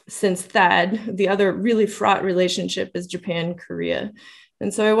since THAAD, the other really fraught relationship is Japan-Korea.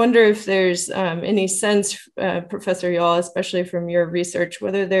 And so I wonder if there's any sense, Professor Y'all, especially from your research,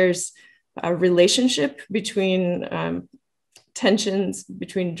 whether there's a relationship between tensions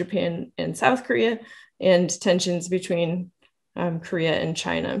between Japan and South Korea and tensions between Korea and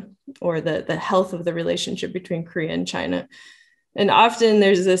China, or the health of the relationship between Korea and China. And often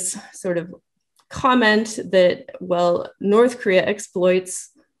there's this sort of comment that, well, North Korea exploits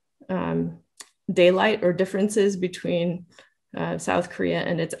daylight or differences between South Korea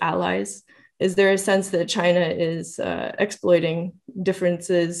and its allies. Is there a sense that China is exploiting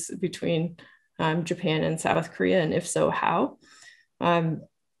differences between Japan and South Korea? And if so, how? And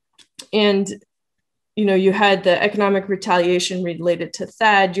you had the economic retaliation related to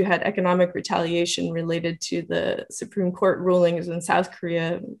THAAD, you had economic retaliation related to the Supreme Court rulings in South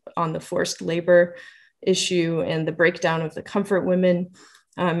Korea on the forced labor issue and the breakdown of the comfort women.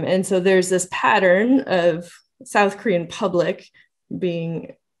 And so there's this pattern of South Korean public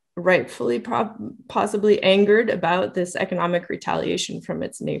being rightfully possibly angered about this economic retaliation from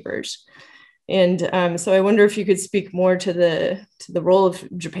its neighbors. And so I wonder if you could speak more to the role of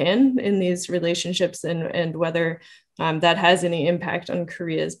Japan in these relationships and whether that has any impact on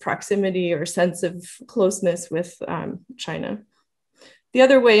Korea's proximity or sense of closeness with China. The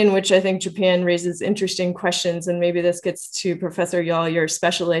other way in which I think Japan raises interesting questions, and maybe this gets to Professor Yaw, your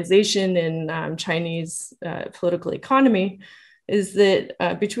specialization in Chinese political economy, is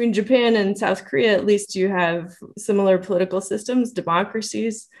that between Japan and South Korea, at least you have similar political systems,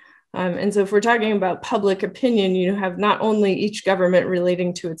 democracies. And so if we're talking about public opinion, you have not only each government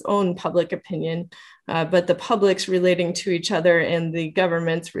relating to its own public opinion, but the publics relating to each other and the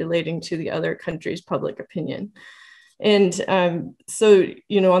governments relating to the other country's public opinion. And so,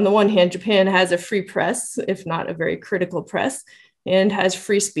 on the one hand, Japan has a free press, if not a very critical press, and has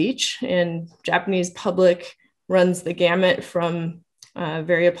free speech, and Japanese public runs the gamut from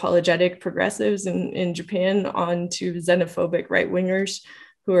very apologetic progressives in Japan on to xenophobic right-wingers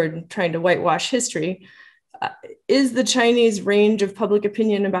who are trying to whitewash history. Is the Chinese range of public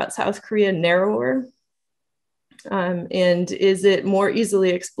opinion about South Korea narrower? And is it more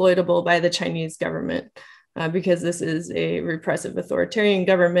easily exploitable by the Chinese government? Because this is a repressive authoritarian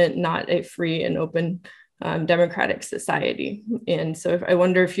government, not a free and open democratic society. And so I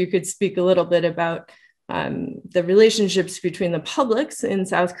wonder if you could speak a little bit about the relationships between the publics in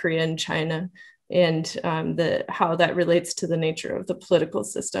South Korea and China, and how that relates to the nature of the political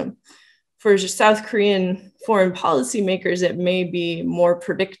system. For South Korean foreign policy makers, it may be more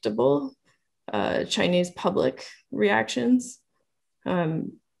predictable Chinese public reactions.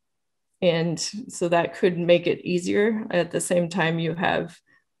 And so that could make it easier. At the same time, you have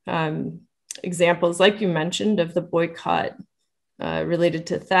examples, like you mentioned, of the boycott related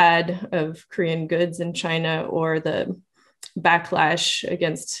to THAAD of Korean goods in China, or the backlash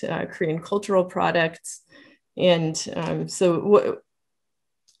against Korean cultural products. And so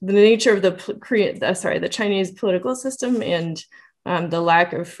the nature of the Chinese political system and the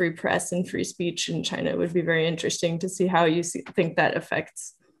lack of free press and free speech in China would be very interesting to see how you think that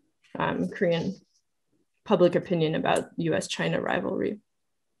affects Korean public opinion about US-China rivalry.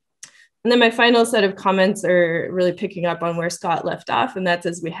 And then my final set of comments are really picking up on where Scott left off, and that's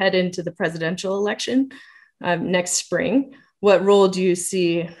as we head into the presidential election next spring. What role do you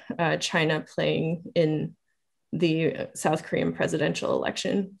see China playing in the South Korean presidential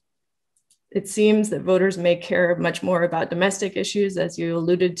election? It seems that voters may care much more about domestic issues, as you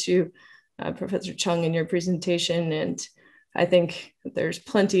alluded to, Professor Chung, in your presentation. And I think there's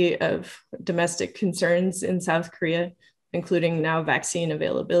plenty of domestic concerns in South Korea, including now vaccine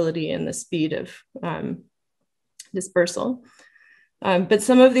availability and the speed of dispersal. But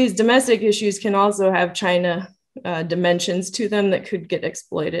some of these domestic issues can also have China dimensions to them that could get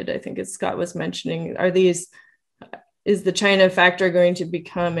exploited. I think, as Scott was mentioning, is the China factor going to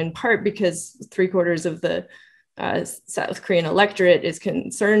become, in part because 3/4 of the South Korean electorate is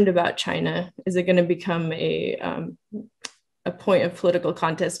concerned about China, is it going to become a point of political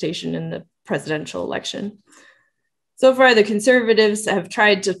contestation in the presidential election? So far, the conservatives have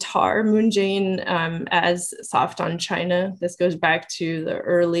tried to tar Moon Jae-in as soft on China. This goes back to the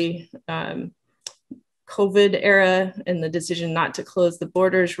early COVID era and the decision not to close the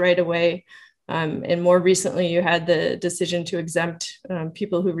borders right away. And more recently, you had the decision to exempt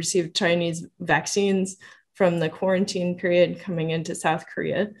people who received Chinese vaccines from the quarantine period coming into South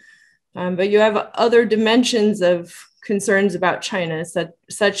Korea. But you have other dimensions of concerns about China,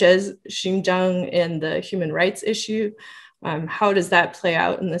 such as Xinjiang and the human rights issue. How does that play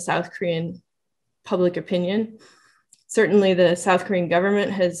out in the South Korean public opinion? Certainly, the South Korean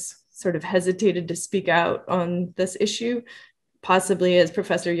government has sort of hesitated to speak out on this issue, possibly, as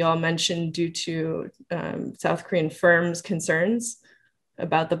Professor Yaw mentioned, due to South Korean firms' concerns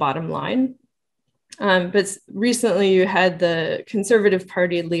about the bottom line. But recently you had the Conservative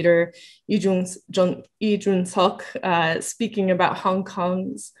Party leader, Lee Jun-seok, speaking about Hong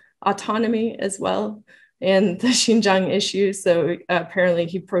Kong's autonomy as well, and the Xinjiang issue. So apparently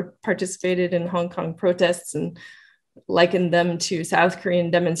he participated in Hong Kong protests and likened them to South Korean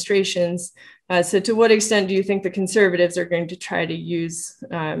demonstrations. So to what extent do you think the conservatives are going to try to use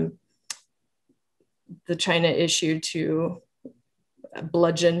the China issue to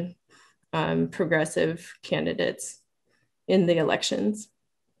bludgeon progressive candidates in the elections?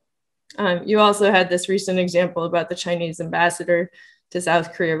 You also had this recent example about the Chinese ambassador to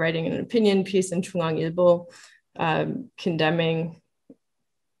South Korea writing an opinion piece in Chung Ilbo, condemning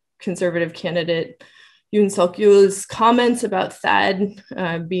conservative candidate Yoon Suk-yeol's comments about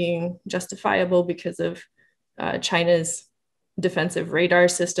THAAD being justifiable because of China's defensive radar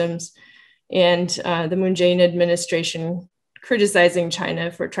systems, and the Moon Jae-in administration criticizing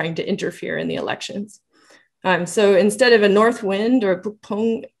China for trying to interfere in the elections. So instead of a north wind or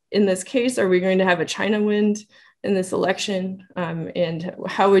Pukpong in this case, are we going to have a China wind in this election? And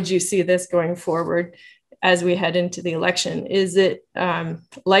how would you see this going forward as we head into the election? Is it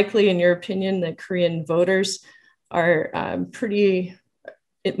likely, in your opinion, that Korean voters are pretty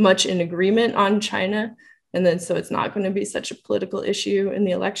much in agreement on China, and then so it's not going to be such a political issue in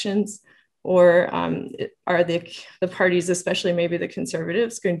the elections? Or are the parties, especially maybe the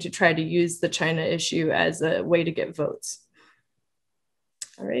conservatives, going to try to use the China issue as a way to get votes?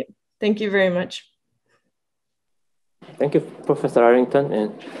 All right, thank you very much. Thank you, Professor Arrington.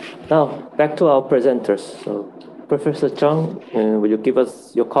 And now back to our presenters. So, Professor Chung, will you give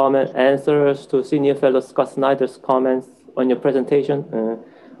us your answers to Senior Fellow Scott Snyder's comments on your presentation?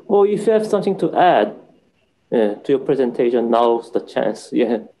 Or if you have something to add to your presentation, now's the chance.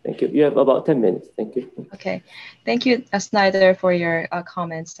 Yeah, thank you. You have about 10 minutes. Thank you. Okay, thank you, Snyder, for your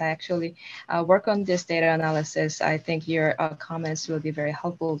comments. I actually work on this data analysis. I think your comments will be very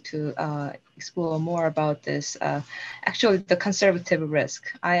helpful to explore more about this. Actually, the conservative risk.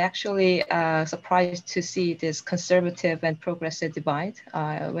 I actually surprised to see this conservative and progressive divide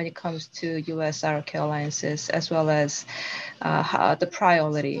when it comes to U.S. ROK alliances, as well as the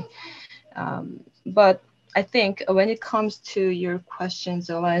priority. But I think when it comes to your questions,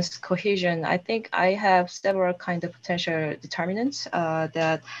 alliance cohesion, I think I have several kind of potential determinants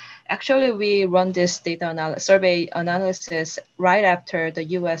that actually we run this data survey analysis right after the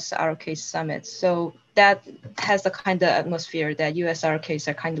US ROK summit. So that has the kind of atmosphere that US ROKs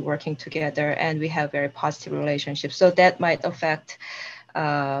are kind of working together, and we have very positive relationships. So that might affect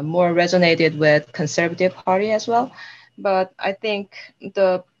more resonated with conservative party as well. But I think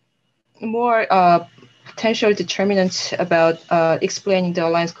the more potential determinants about explaining the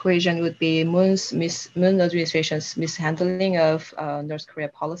alliance cohesion would be Moon administration's mishandling of North Korea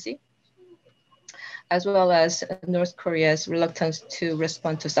policy, as well as North Korea's reluctance to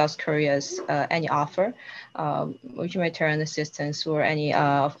respond to South Korea's any offer, humanitarian assistance, or any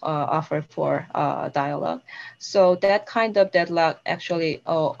offer for dialogue. So that kind of deadlock actually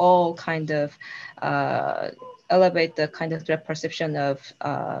all kind of elevate the kind of threat perception of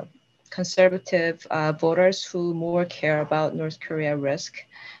conservative voters who more care about North Korea risk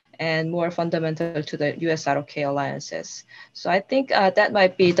and more fundamental to the US ROK alliances. So I think that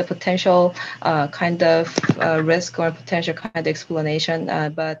might be the potential kind of risk or potential kind of explanation.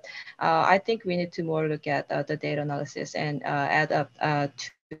 But I think we need to more look at the data analysis and add up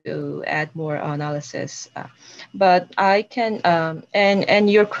to add more analysis. But I can, and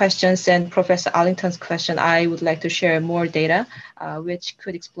your questions and Professor Arrington's question, I would like to share more data which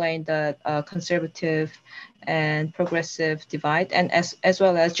could explain the conservative and progressive divide, and as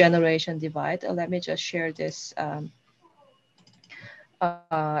well as generation divide. Let me just share this.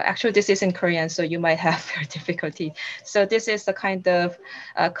 Actually, this is in Korean, so you might have very difficulty. So this is the kind of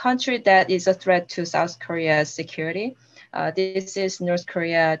country that is a threat to South Korea's security. This is North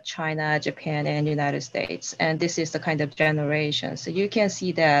Korea, China, Japan, and United States. And this is the kind of generation. So you can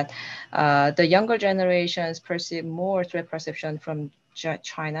see that the younger generations perceive more threat perception from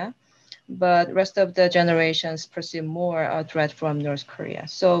China, but rest of the generations perceive more threat from North Korea.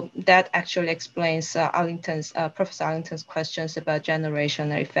 So that actually explains Professor Arrington's questions about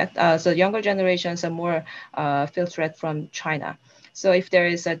generational effect. So younger generations are more feel threat from China. So if there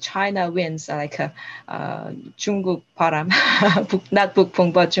is a China winds, like a 중국 바람, not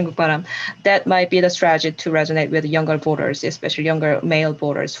북풍, but 중국 바람, that might be the strategy to resonate with younger voters, especially younger male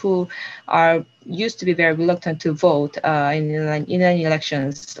voters who are used to be very reluctant to vote in any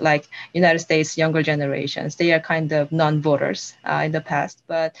elections, like United States younger generations. They are kind of non-voters in the past,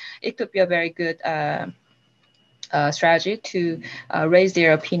 but it could be a very good strategy to raise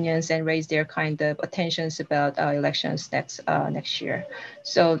their opinions and raise their kind of attentions about elections next year.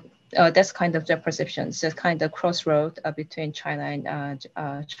 So that's kind of their perceptions, that kind of crossroad between China and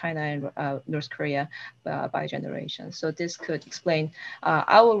North Korea by generation. So this could explain.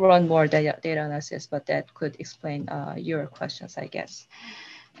 I will run more data analysis, but that could explain your questions, I guess.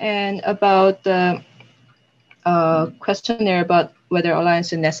 And about the questionnaire about whether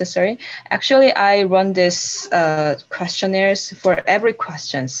alliance is necessary. Actually, I run this questionnaires for every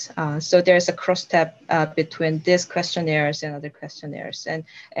questions. So there's a cross tab between these questionnaires and other questionnaires.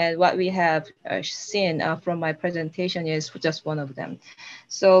 And what we have seen from my presentation is just one of them.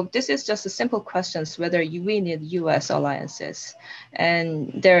 So this is just a simple questions whether we need US alliances.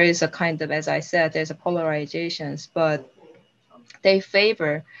 And there is a kind of, as I said, there's a polarizations, but they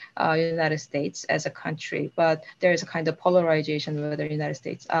favor United States as a country, but there is a kind of polarization whether United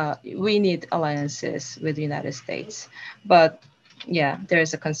States, we need alliances with the United States. But yeah, there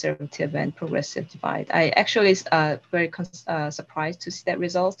is a conservative and progressive divide. I actually very surprised to see that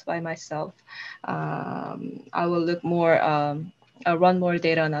result by myself. I will look more, run more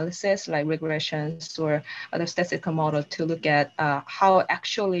data analysis like regressions or other statistical model to look at how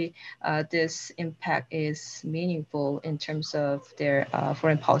actually this impact is meaningful in terms of their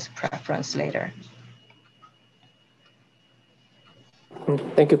foreign policy preference later.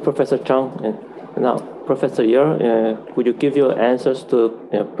 Thank you, Professor Chung. And now, Professor Yer, would you give your answers to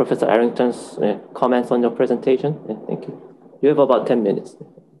Professor Arrington's comments on your presentation? Thank you. You have about 10 minutes.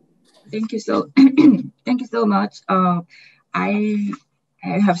 Thank you thank you so much. I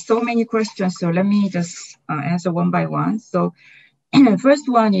have so many questions, so let me just answer one by one. So first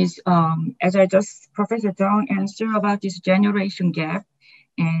one is, as Professor Chung answered about this generation gap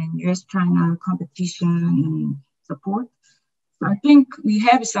and US-China competition and support. So I think we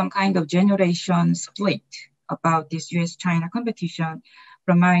have some kind of generation split about this US-China competition.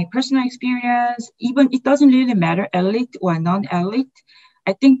 From my personal experience, even it doesn't really matter, elite or non-elite.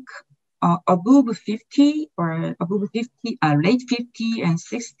 I think above 50 or above 50, late 50 and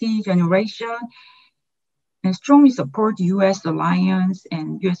 60 generation, and strongly support US alliance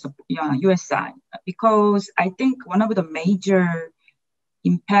and US side, because I think one of the major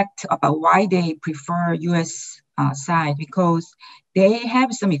impact about why they prefer US side, because they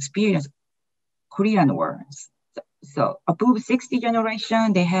have some experience Korean War. So above 60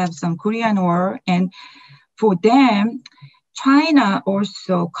 generation, they have some Korean War, and for them, China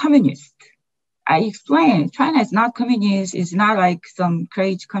also communist. I explained China is not communist. It's not like some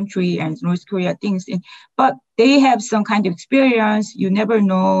crazy country and North Korea things, but they have some kind of experience. You never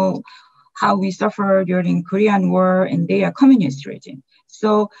know how we suffer during Korean War, and they are communist regime.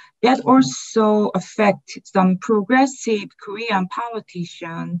 So that also affect some progressive Korean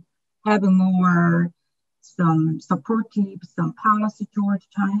politicians have more some supportive, some policy towards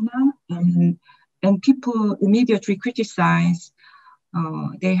China, and people immediately criticize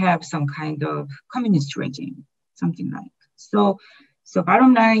they have some kind of communist regime, something like. So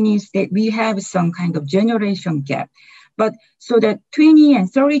bottom line is that we have some kind of generation gap. But so that 20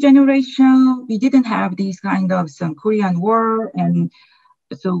 and 30 generation, we didn't have these kind of some Korean War, and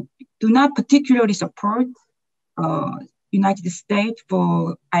so do not particularly support United States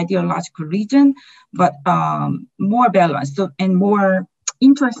for ideological reason, but more balanced and more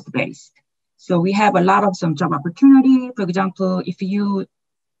interest-based. So we have a lot of some job opportunity. For example, if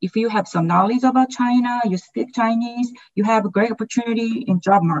you have some knowledge about China, you speak Chinese, you have a great opportunity in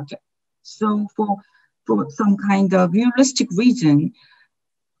job market. So for some kind of realistic reason,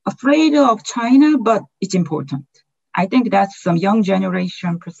 afraid of China, but it's important. I think that's some young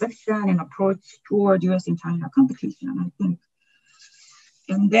generation perception and approach toward US and China competition, I think.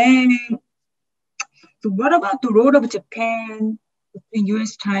 And then, so what about the role of Japan between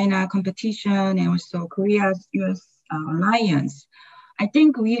US-China competition and also Korea-US alliance? I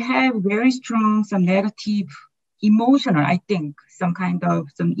think we have very strong, some negative emotional, I think, some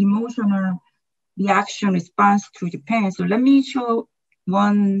emotional reaction response to Japan. So let me show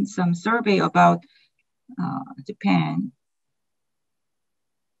some survey about Japan.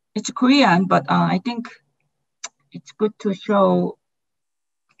 It's Korean, but I think it's good to show.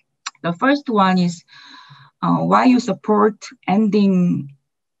 The first one is why you support ending,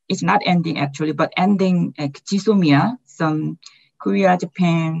 it's not ending actually, but ending Jisomiya, some Korea,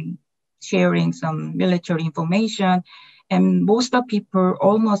 Japan sharing some military information. And most of people,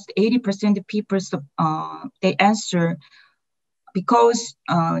 almost 80% of people, they answer because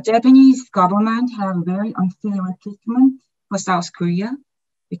Japanese government have very unfair treatment for South Korea,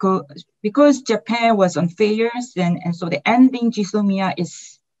 because Japan was unfair, and so the ending Jisomiya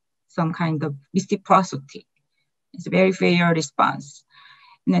is some kind of reciprocity. It's a very fair response.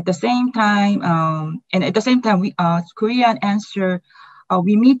 And at the same time, we Korean answer,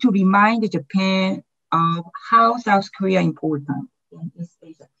 we need to remind Japan of how South Korea important in East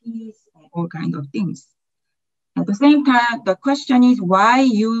Asia peace and all kinds of things. At the same time, the question is why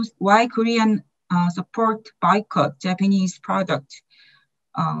Korean support boycott Japanese product?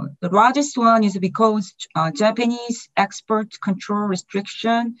 The largest one is because Japanese export control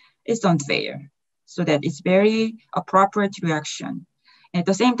restriction is unfair. So that it's very appropriate reaction. At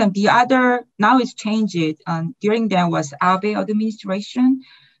the same time, the other, now it's changed. During that was Abe administration.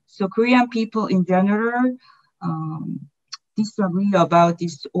 So Korean people in general disagree about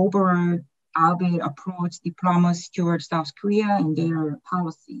this overall Abe approach, diplomacy towards South Korea and their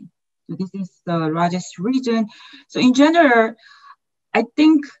policy. So this is the largest region. So in general, I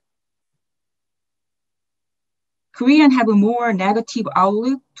think Koreans have a more negative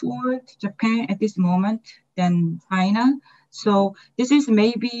outlook toward Japan at this moment than China. So this is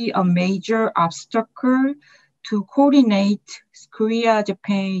maybe a major obstacle to coordinate Korea,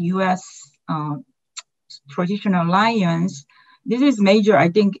 Japan, US traditional alliance. This is major, I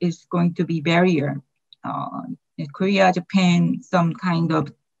think, is going to be barrier. Korea, Japan, some kind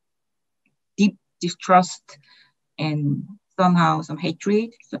of deep distrust and somehow some hatred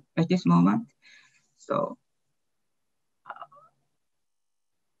at this moment. So.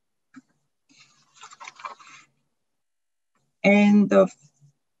 And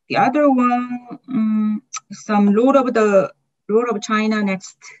the other one, some road of China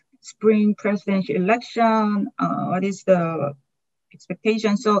next spring presidential election. What is the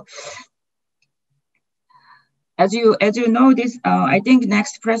expectation? So, as you know, this I think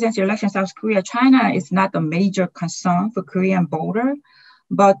next presidential election, South Korea, China is not a major concern for Korean voter,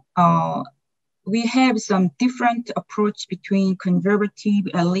 but we have some different approach between conservative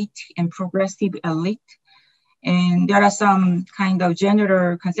elite and progressive elite. And there are some kind of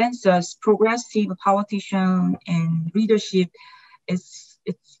general consensus, progressive politician and leadership is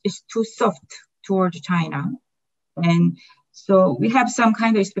too soft towards China. And so we have some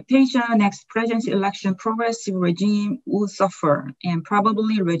kind of expectation next presidential election, progressive regime will suffer and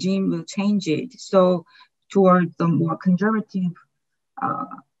probably regime will change it. So toward the more conservative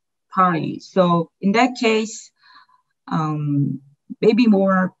party. So in that case, maybe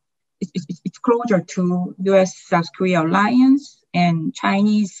more, it's closer to US-South Korea alliance, and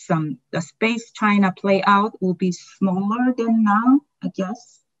Chinese, the space China play out will be smaller than now, I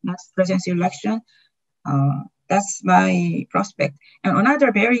guess, next presidential election. That's my prospect. And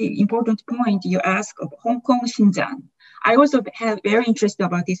another very important point you asked of Hong Kong, Xinjiang. I also have very interested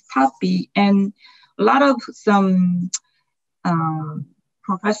about this topic, and a lot of some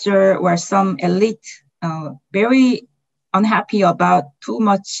professor or some elite very unhappy about too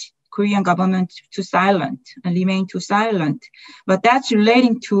much Korean government too silent and remain too silent. But that's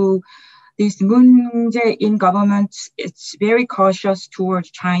relating to this Moon Jae-in government. It's very cautious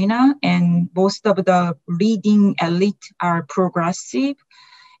towards China, and most of the leading elite are progressive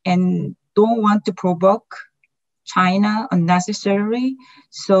and don't want to provoke China unnecessarily,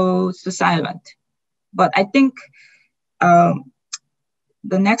 so silent. But I think the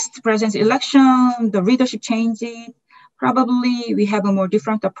next president's election, the leadership changes, probably we have a more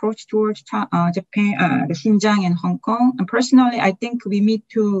different approach towards Japan, the Xinjiang and Hong Kong. And personally, I think we need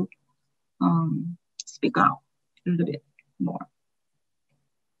to speak out a little bit more.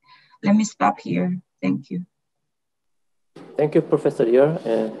 Let me stop here. Thank you. Thank you, Professor Yer.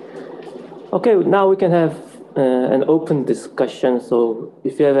 Okay, now we can have an open discussion. So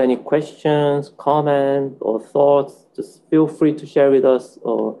if you have any questions, comments, or thoughts, just feel free to share with us.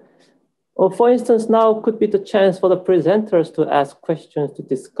 Or for instance, now could be the chance for the presenters to ask questions to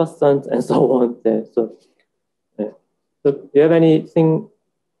discussants and so on. So do you have anything,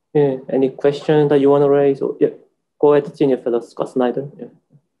 any question that you want to raise? Or, go ahead, Senior Fellow Scott Snyder.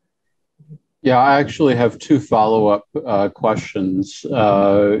 Yeah, I actually have two follow-up questions.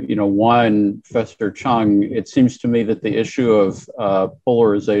 One, Professor Chung, it seems to me that the issue of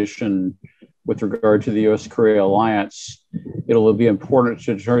polarization with regard to the U.S.-Korea alliance, it'll be important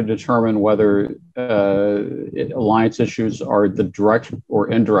to determine whether alliance issues are the direct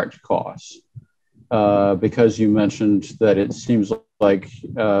or indirect cause. Because you mentioned that it seems like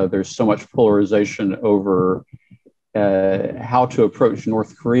there's so much polarization over how to approach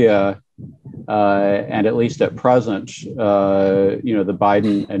North Korea, and at least at present, the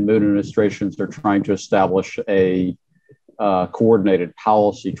Biden and Moon administrations are trying to establish a coordinated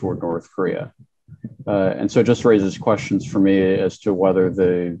policy toward North Korea. And so it just raises questions for me as to whether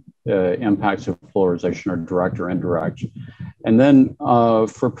the impacts of polarization are direct or indirect. And then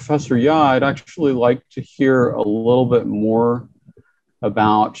for Professor Ya, I'd actually like to hear a little bit more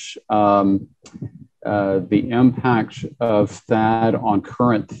about the impact of that on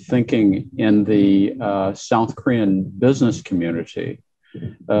current thinking in the South Korean business community.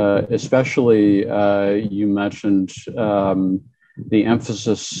 Especially, you mentioned the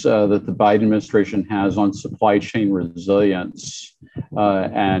emphasis that the Biden administration has on supply chain resilience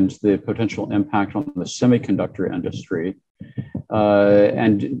and the potential impact on the semiconductor industry.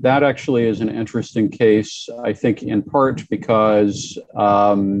 And that actually is an interesting case, I think, in part because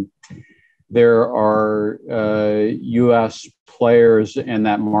there are US players in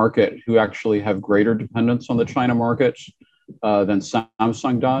that market who actually have greater dependence on the China market than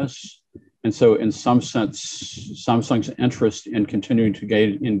Samsung does. And so in some sense, Samsung's interest in continuing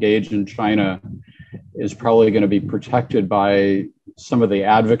to engage in China is probably going to be protected by some of the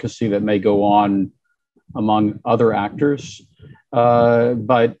advocacy that may go on among other actors.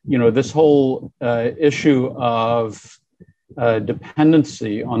 But, you know, this whole issue of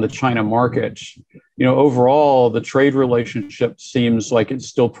dependency on the China market, you know, overall, the trade relationship seems like it's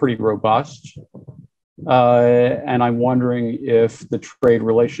still pretty robust. And I'm wondering if the trade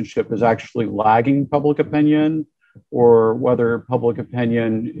relationship is actually lagging public opinion, or whether public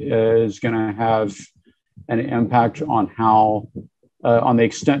opinion is going to have an impact on how, on the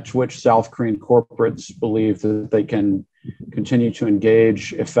extent to which South Korean corporates believe that they can continue to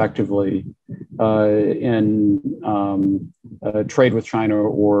engage effectively in trade with China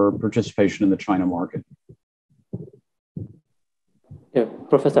or participation in the China market. Yeah,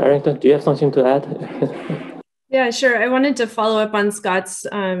 Professor Arrington, do you have something to add? Yeah, sure. I wanted to follow up on Scott's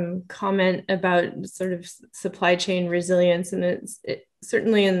comment about sort of supply chain resilience, and it's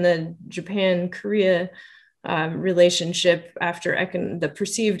certainly in the Japan-Korea relationship after the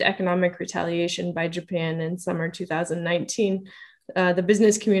perceived economic retaliation by Japan in summer 2019. The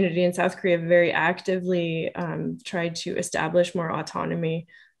business community in South Korea very actively tried to establish more autonomy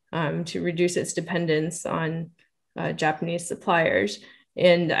to reduce its dependence on Japanese suppliers.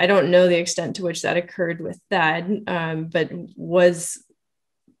 And I don't know the extent to which that occurred with THAAD, but was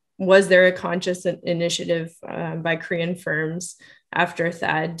there a conscious initiative by Korean firms after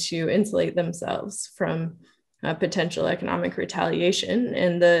THAAD to insulate themselves from potential economic retaliation?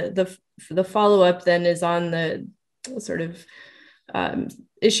 And the follow-up then is on the sort of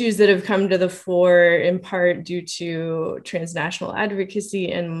issues that have come to the fore in part due to transnational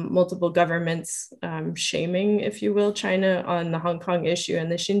advocacy and multiple governments shaming, if you will, China on the Hong Kong issue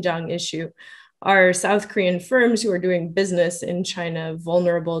and the Xinjiang issue. Are South Korean firms who are doing business in China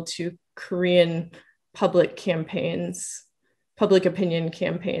vulnerable to Korean public campaigns, public opinion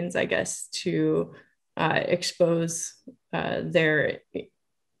campaigns, I guess, to expose their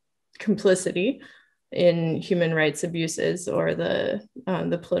complicity in human rights abuses or the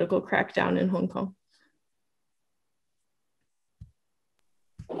political crackdown in Hong Kong?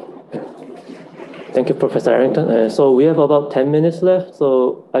 Thank you, Professor Arrington. So we have about 10 minutes left,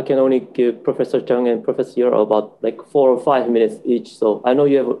 so I can only give Professor Chung and Professor Yer about like 4 or 5 minutes each. So I know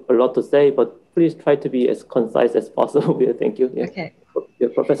you have a lot to say, but please try to be as concise as possible. Thank you. Yeah. Okay. Yeah,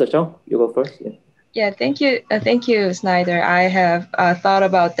 Professor Chung, you go first. Yeah. Yeah, thank you, Snyder. I have thought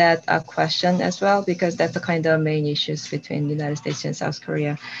about that question as well, because that's the kind of main issues between the United States and South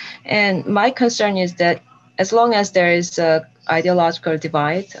Korea. And my concern is that as long as there is a ideological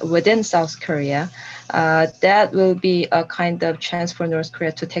divide within South Korea, that will be a kind of chance for North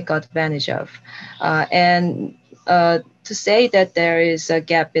Korea to take advantage of. To say that there is a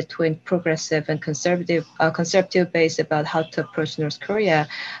gap between progressive and conservative base about how to approach North Korea,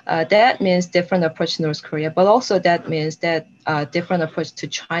 that means different approach to North Korea, but also that means that different approach to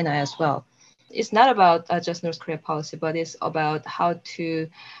China as well. It's not about just North Korea policy, but it's about how to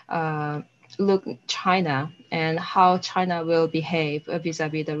look China and how China will behave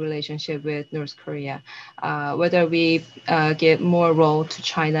vis-a-vis the relationship with North Korea. Whether we give more role to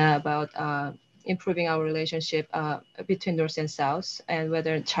China about improving our relationship between North and South, and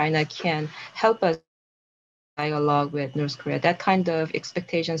whether China can help us dialogue with North Korea. That kind of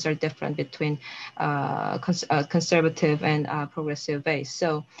expectations are different between conservative and progressive base.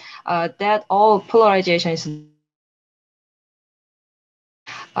 So that all polarization is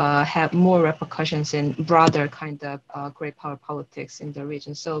have more repercussions in broader kind of great power politics in the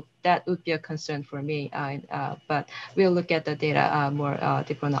region. So that would be a concern for me, but we'll look at the data more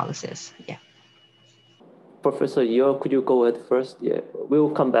deeper analysis. Yeah. Professor Yer, could you go ahead first? Yeah, we'll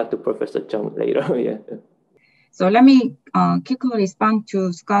come back to Professor Chung later. Yeah. So let me quickly respond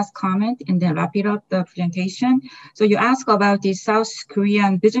to Scott's comment and then wrap it up the presentation. So you asked about the South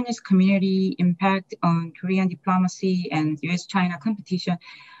Korean business community impact on Korean diplomacy and US-China competition.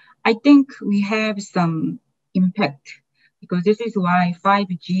 I think we have some impact because this is why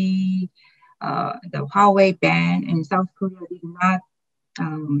 5G, the Huawei ban in South Korea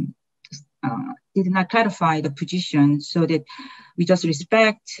did not clarify the position, so that we just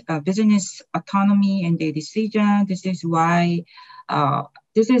respect business autonomy and their decision. This is why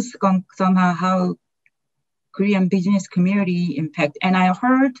this is somehow how Korean business community impact. And I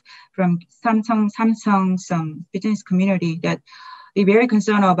heard from Samsung, some business community that they're very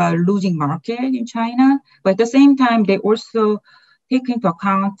concerned about losing market in China, but at the same time, they also take into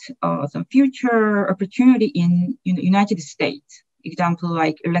account some future opportunity in the United States. Example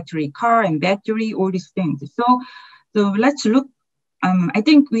like electric car and battery, all these things. So let's look. I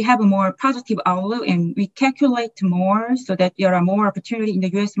think we have a more positive outlook and we calculate more so that there are more opportunity in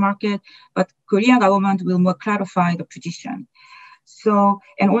the US market, but Korean government will more clarify the position. So,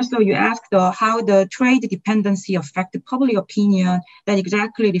 and also you asked how the trade dependency affect the public opinion. That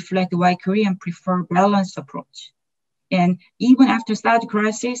exactly reflect why Korean prefer balanced approach. And even after South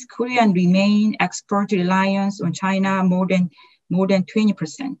crisis, Korean remain export reliance on China more than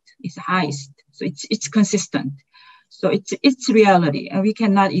 20%. It's the highest. So it's consistent. So it's reality, and we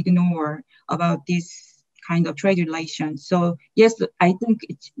cannot ignore about this kind of trade relations. So yes, I think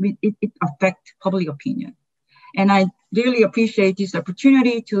it affects public opinion. And I really appreciate this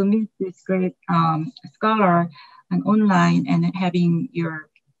opportunity to meet this great scholar and online and having your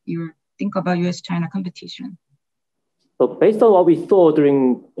think about US-China competition. So based on what we saw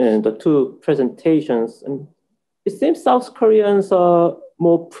during the two presentations, it seems South Koreans are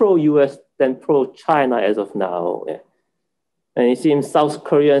more pro-US than pro-China as of now. Yeah. And it seems South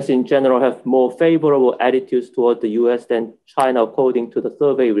Koreans in general have more favorable attitudes toward the US than China, according to the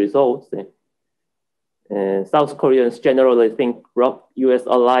survey results. South Koreans generally think ROK-US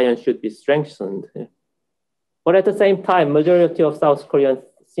alliance should be strengthened. But at the same time, majority of South Koreans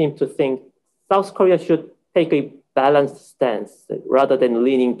seem to think South Korea should take a balanced stance rather than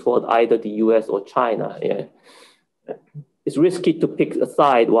leaning toward either the US or China. Yeah. It's risky to pick a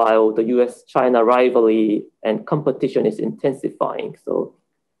side while the US-China rivalry and competition is intensifying. So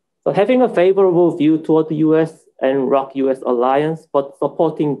having a favorable view toward the US and ROK-US alliance, but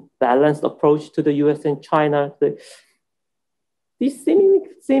supporting balanced approach to the US and China, these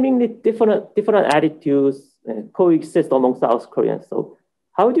seemingly different attitudes coexist among South Koreans. So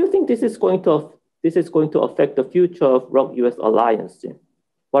how do you think this is going to affect the future of ROK-US alliance? Yeah?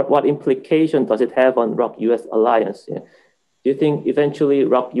 What implication does it have on ROK-US alliance? Yeah? Do you think eventually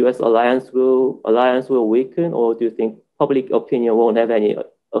ROK-US alliance will weaken, or do you think public opinion won't have any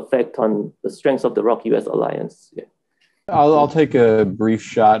effect on the strength of the ROK-US alliance? Yeah. I'll take a brief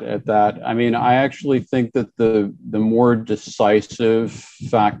shot at that. I mean, I actually think that the more decisive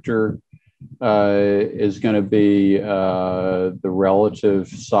factor is going to be the relative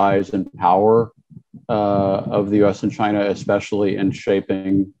size and power of the US and China, especially in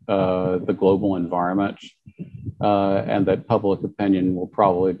shaping the global environment, and that public opinion will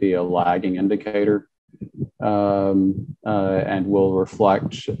probably be a lagging indicator and will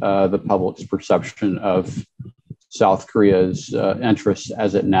reflect the public's perception of South Korea's interests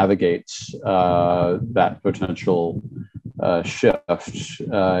as it navigates that potential shift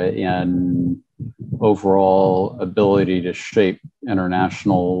in overall ability to shape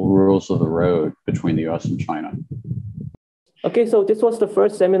international rules of the road between the US and China. Okay, so this was the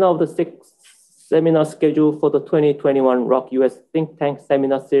first seminar of the 6th seminar scheduled for the 2021 ROK-US Think Tank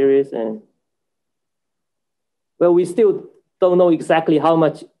Seminar Series. And well, we still don't know exactly how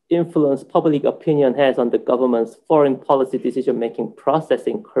much influence public opinion has on the government's foreign policy decision-making process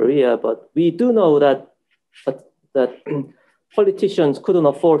in Korea, but we do know that politicians couldn't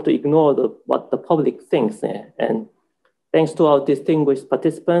afford to ignore what the public thinks. And thanks to our distinguished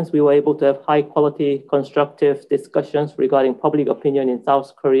participants, we were able to have high-quality, constructive discussions regarding public opinion in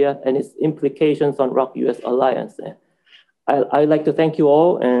South Korea and its implications on ROK-US alliance. I'd like to thank you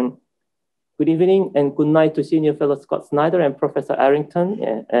all, and good evening and good night to Senior Fellow Scott Snyder and Professor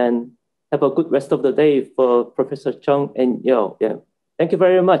Arrington, and have a good rest of the day for Professor Chung and Yo. Yeah. Thank you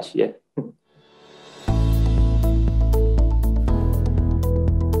very much. Yeah.